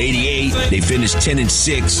either. In 88, they finished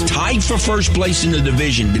 10-6, tied for first place in the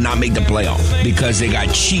division, did not make the playoff because they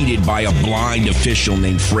got cheated by a blind official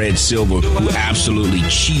named Fred Silver, who absolutely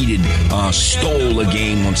cheated, stole a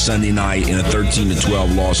game on Sunday night in a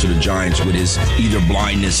 13-12 loss to the Giants with his either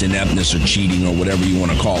blindness, ineptness, or cheating, or whatever you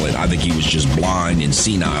want to call it. I think he was just blind and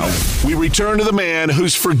senile. We return to the man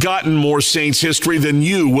who's forgotten more Saints history than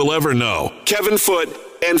you will ever know. Kevin Foote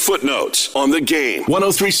and Footnotes on the Game.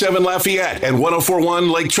 103.7 Lafayette and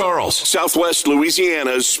 104.1 Lake Charles, Southwest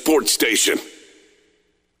Louisiana's sports station.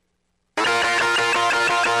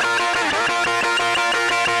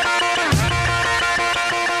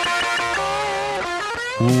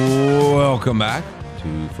 Welcome back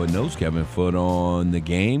to Footnotes. Kevin Foote on the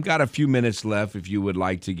Game. Got a few minutes left if you would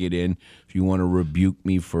like to get in. If you want to rebuke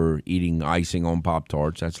me for eating icing on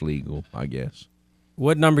Pop-Tarts, that's legal, I guess.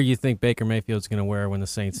 What number you think Baker Mayfield's going to wear when the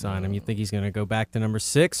Saints sign him? You think he's going to go back to number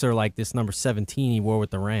 6 or like this number 17 he wore with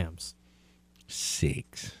the Rams?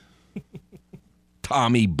 6.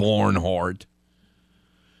 Tommy Barnhart.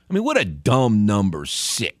 I mean, what a dumb number,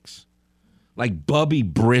 6. Like Bubby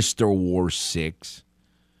Brister wore 6.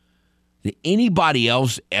 Did anybody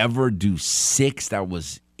else ever do 6 that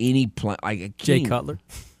was any plan? Like Jay Cutler?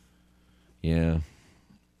 Yeah.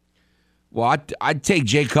 Well, I'd take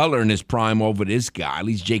Jay Cutler in his prime over this guy. At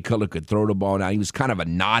least Jay Cutler could throw the ball down. He was kind of a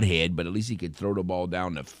knothead, but at least he could throw the ball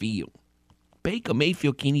down the field. Baker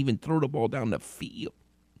Mayfield can't even throw the ball down the field.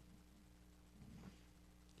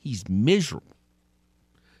 He's miserable.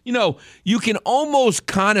 You know, you can almost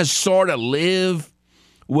kind of sort of live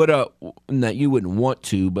with that you wouldn't want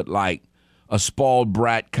to, but like a spoiled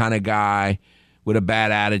brat kind of guy with a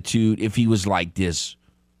bad attitude if he was like this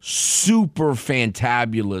super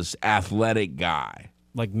fantabulous athletic guy.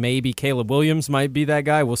 Like maybe Caleb Williams might be that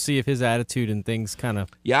guy. We'll see if his attitude and things kind of...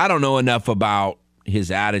 Yeah, I don't know enough about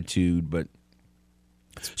his attitude, but...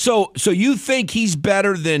 So you think he's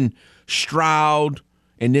better than Stroud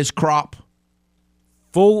in this crop?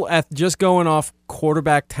 Just going off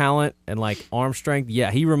quarterback talent and like arm strength,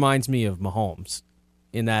 yeah, he reminds me of Mahomes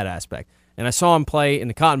in that aspect. And I saw him play in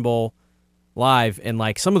the Cotton Bowl live, and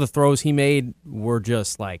like some of the throws he made were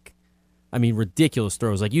just like, I mean, ridiculous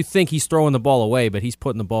throws. Like you think he's throwing the ball away, but he's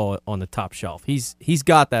putting the ball on the top shelf. He's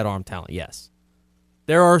got that arm talent, yes.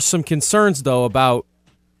 There are some concerns though about,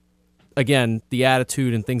 again, the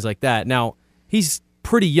attitude and things like that. Now, he's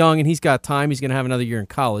pretty young and he's got time. He's going to have another year in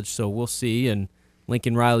college, so we'll see. And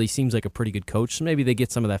Lincoln Riley seems like a pretty good coach, so maybe they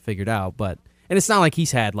get some of that figured out. And it's not like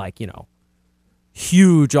he's had like,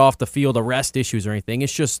 huge off the field arrest issues or anything.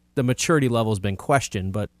 It's just the maturity level has been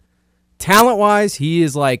questioned. But talent-wise, he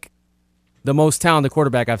is like the most talented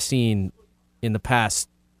quarterback I've seen in the past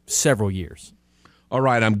several years. All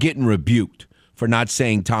right, I'm getting rebuked for not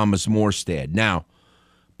saying Thomas Morstead. Now,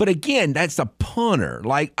 but again, that's a punter.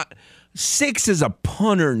 Like 6 is a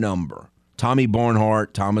punter number. Tommy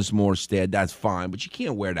Barnhart, Thomas Morstead, that's fine, but you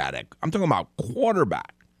can't wear that. I'm talking about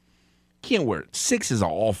quarterback. Can't wear it. 6 is an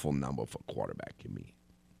awful number for quarterback to me.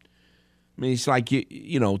 I mean, it's like,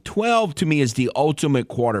 12 to me is the ultimate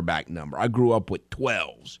quarterback number. I grew up with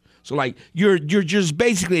 12s. So, like, you're just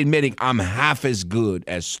basically admitting I'm half as good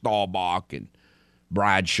as Staubach and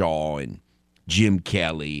Bradshaw and Jim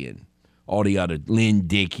Kelly and all the other, Lynn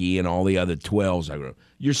Dickey and all the other 12s I grew up.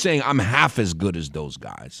 You're saying I'm half as good as those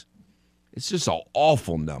guys. It's just an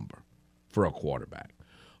awful number for a quarterback.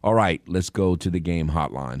 All right, let's go to the game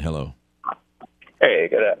hotline. Hello. Hey,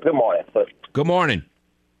 good morning. Good morning.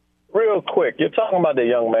 Real quick, you're talking about the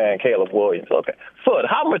young man, Caleb Williams. Okay. Foot,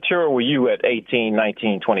 how mature were you at 18,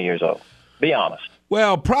 19, 20 years old? Be honest.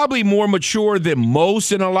 Well, probably more mature than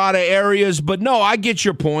most in a lot of areas, but no, I get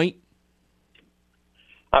your point.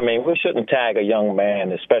 I mean, we shouldn't tag a young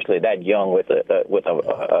man, especially that young, with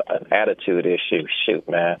an attitude issue. Shoot,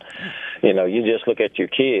 man. You just look at your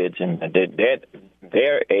kids and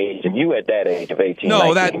their age, and you at that age of 18,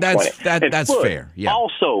 no, 19, that's Foot, fair. Yeah.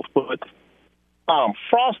 Also, Foot,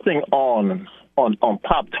 frosting on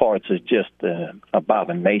Pop-Tarts is just an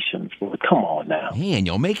abomination. Come on now. Man,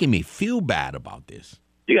 you're making me feel bad about this.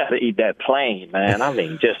 You got to eat that plain, man. I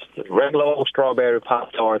mean, just regular old strawberry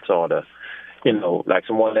Pop-Tarts or the, like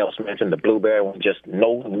someone else mentioned, the blueberry one, just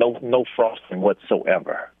no frosting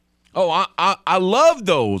whatsoever. Oh, I love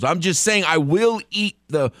those. I'm just saying I will eat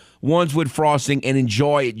the ones with frosting and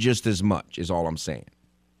enjoy it just as much, is all I'm saying.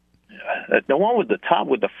 The one with the top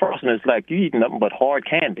with the frosting is like you eating nothing but hard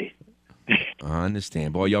candy. I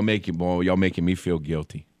understand. Boy, y'all making me feel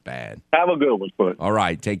guilty. Bad. Have a good one, Bud. All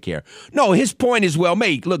right, take care. No, his point is well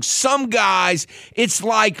made. Look, some guys, it's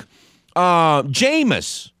like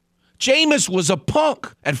Jameis. Jameis was a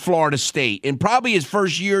punk at Florida State in probably his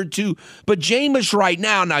first year or two. But Jameis right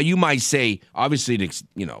now you might say, obviously,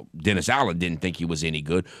 Dennis Allen didn't think he was any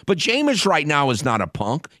good. But Jameis right now is not a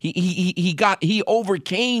punk. He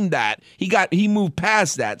overcame that. He moved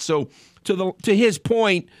past that. So to his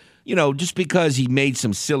point, just because he made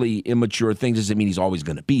some silly, immature things doesn't mean he's always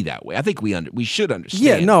going to be that way. I think we should understand.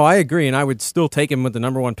 Yeah, no, I agree, and I would still take him with the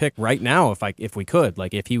number 1 pick right now if we could,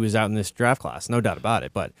 like if he was out in this draft class, no doubt about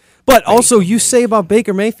it. But also, you say about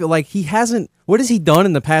Baker Mayfield, like he hasn't. What has he done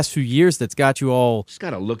in the past few years that's got you all? Just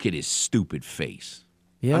got to look at his stupid face.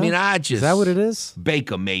 Yeah, I mean, is that what it is?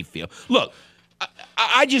 Baker Mayfield. Look,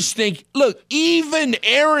 I just think. Look, even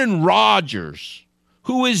Aaron Rodgers,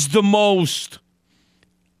 who is the most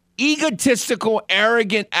egotistical,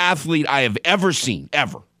 arrogant athlete I have ever seen,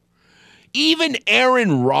 ever. Even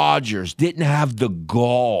Aaron Rodgers didn't have the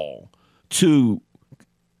gall to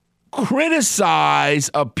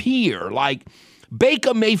criticize a peer. Like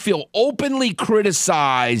Baker Mayfield openly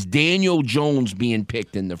criticized Daniel Jones being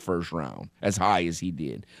picked in the first round as high as he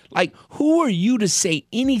did. Like, who are you to say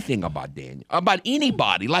anything about about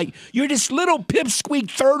anybody? Like, you're this little pipsqueak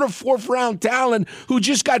 3rd or 4th round talent who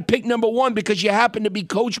just got picked number 1 because you happen to be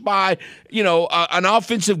coached by, an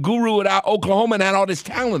offensive guru at Oklahoma and had all this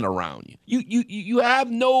talent around you. You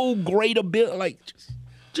have no great ability. Like,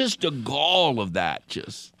 just the gall of that,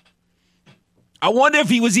 I wonder if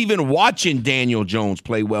he was even watching Daniel Jones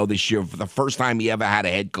play well this year for the first time he ever had a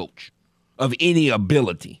head coach of any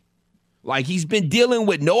ability. Like, he's been dealing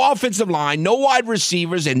with no offensive line, no wide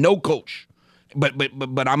receivers, and no coach. But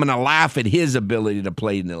I'm going to laugh at his ability to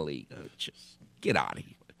play in the league. Just get out of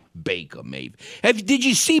here. Baker Mayfield. Did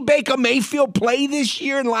you see Baker Mayfield play this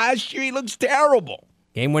year and last year? He looks terrible.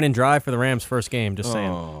 Game-winning drive for the Rams' first game, just saying.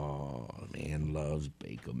 Oh, man loves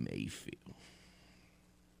Baker Mayfield.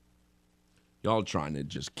 Y'all trying to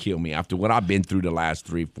just kill me after what I've been through the last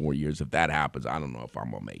 3-4 years. If that happens, I don't know if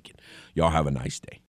I'm going to make it. Y'all have a nice day.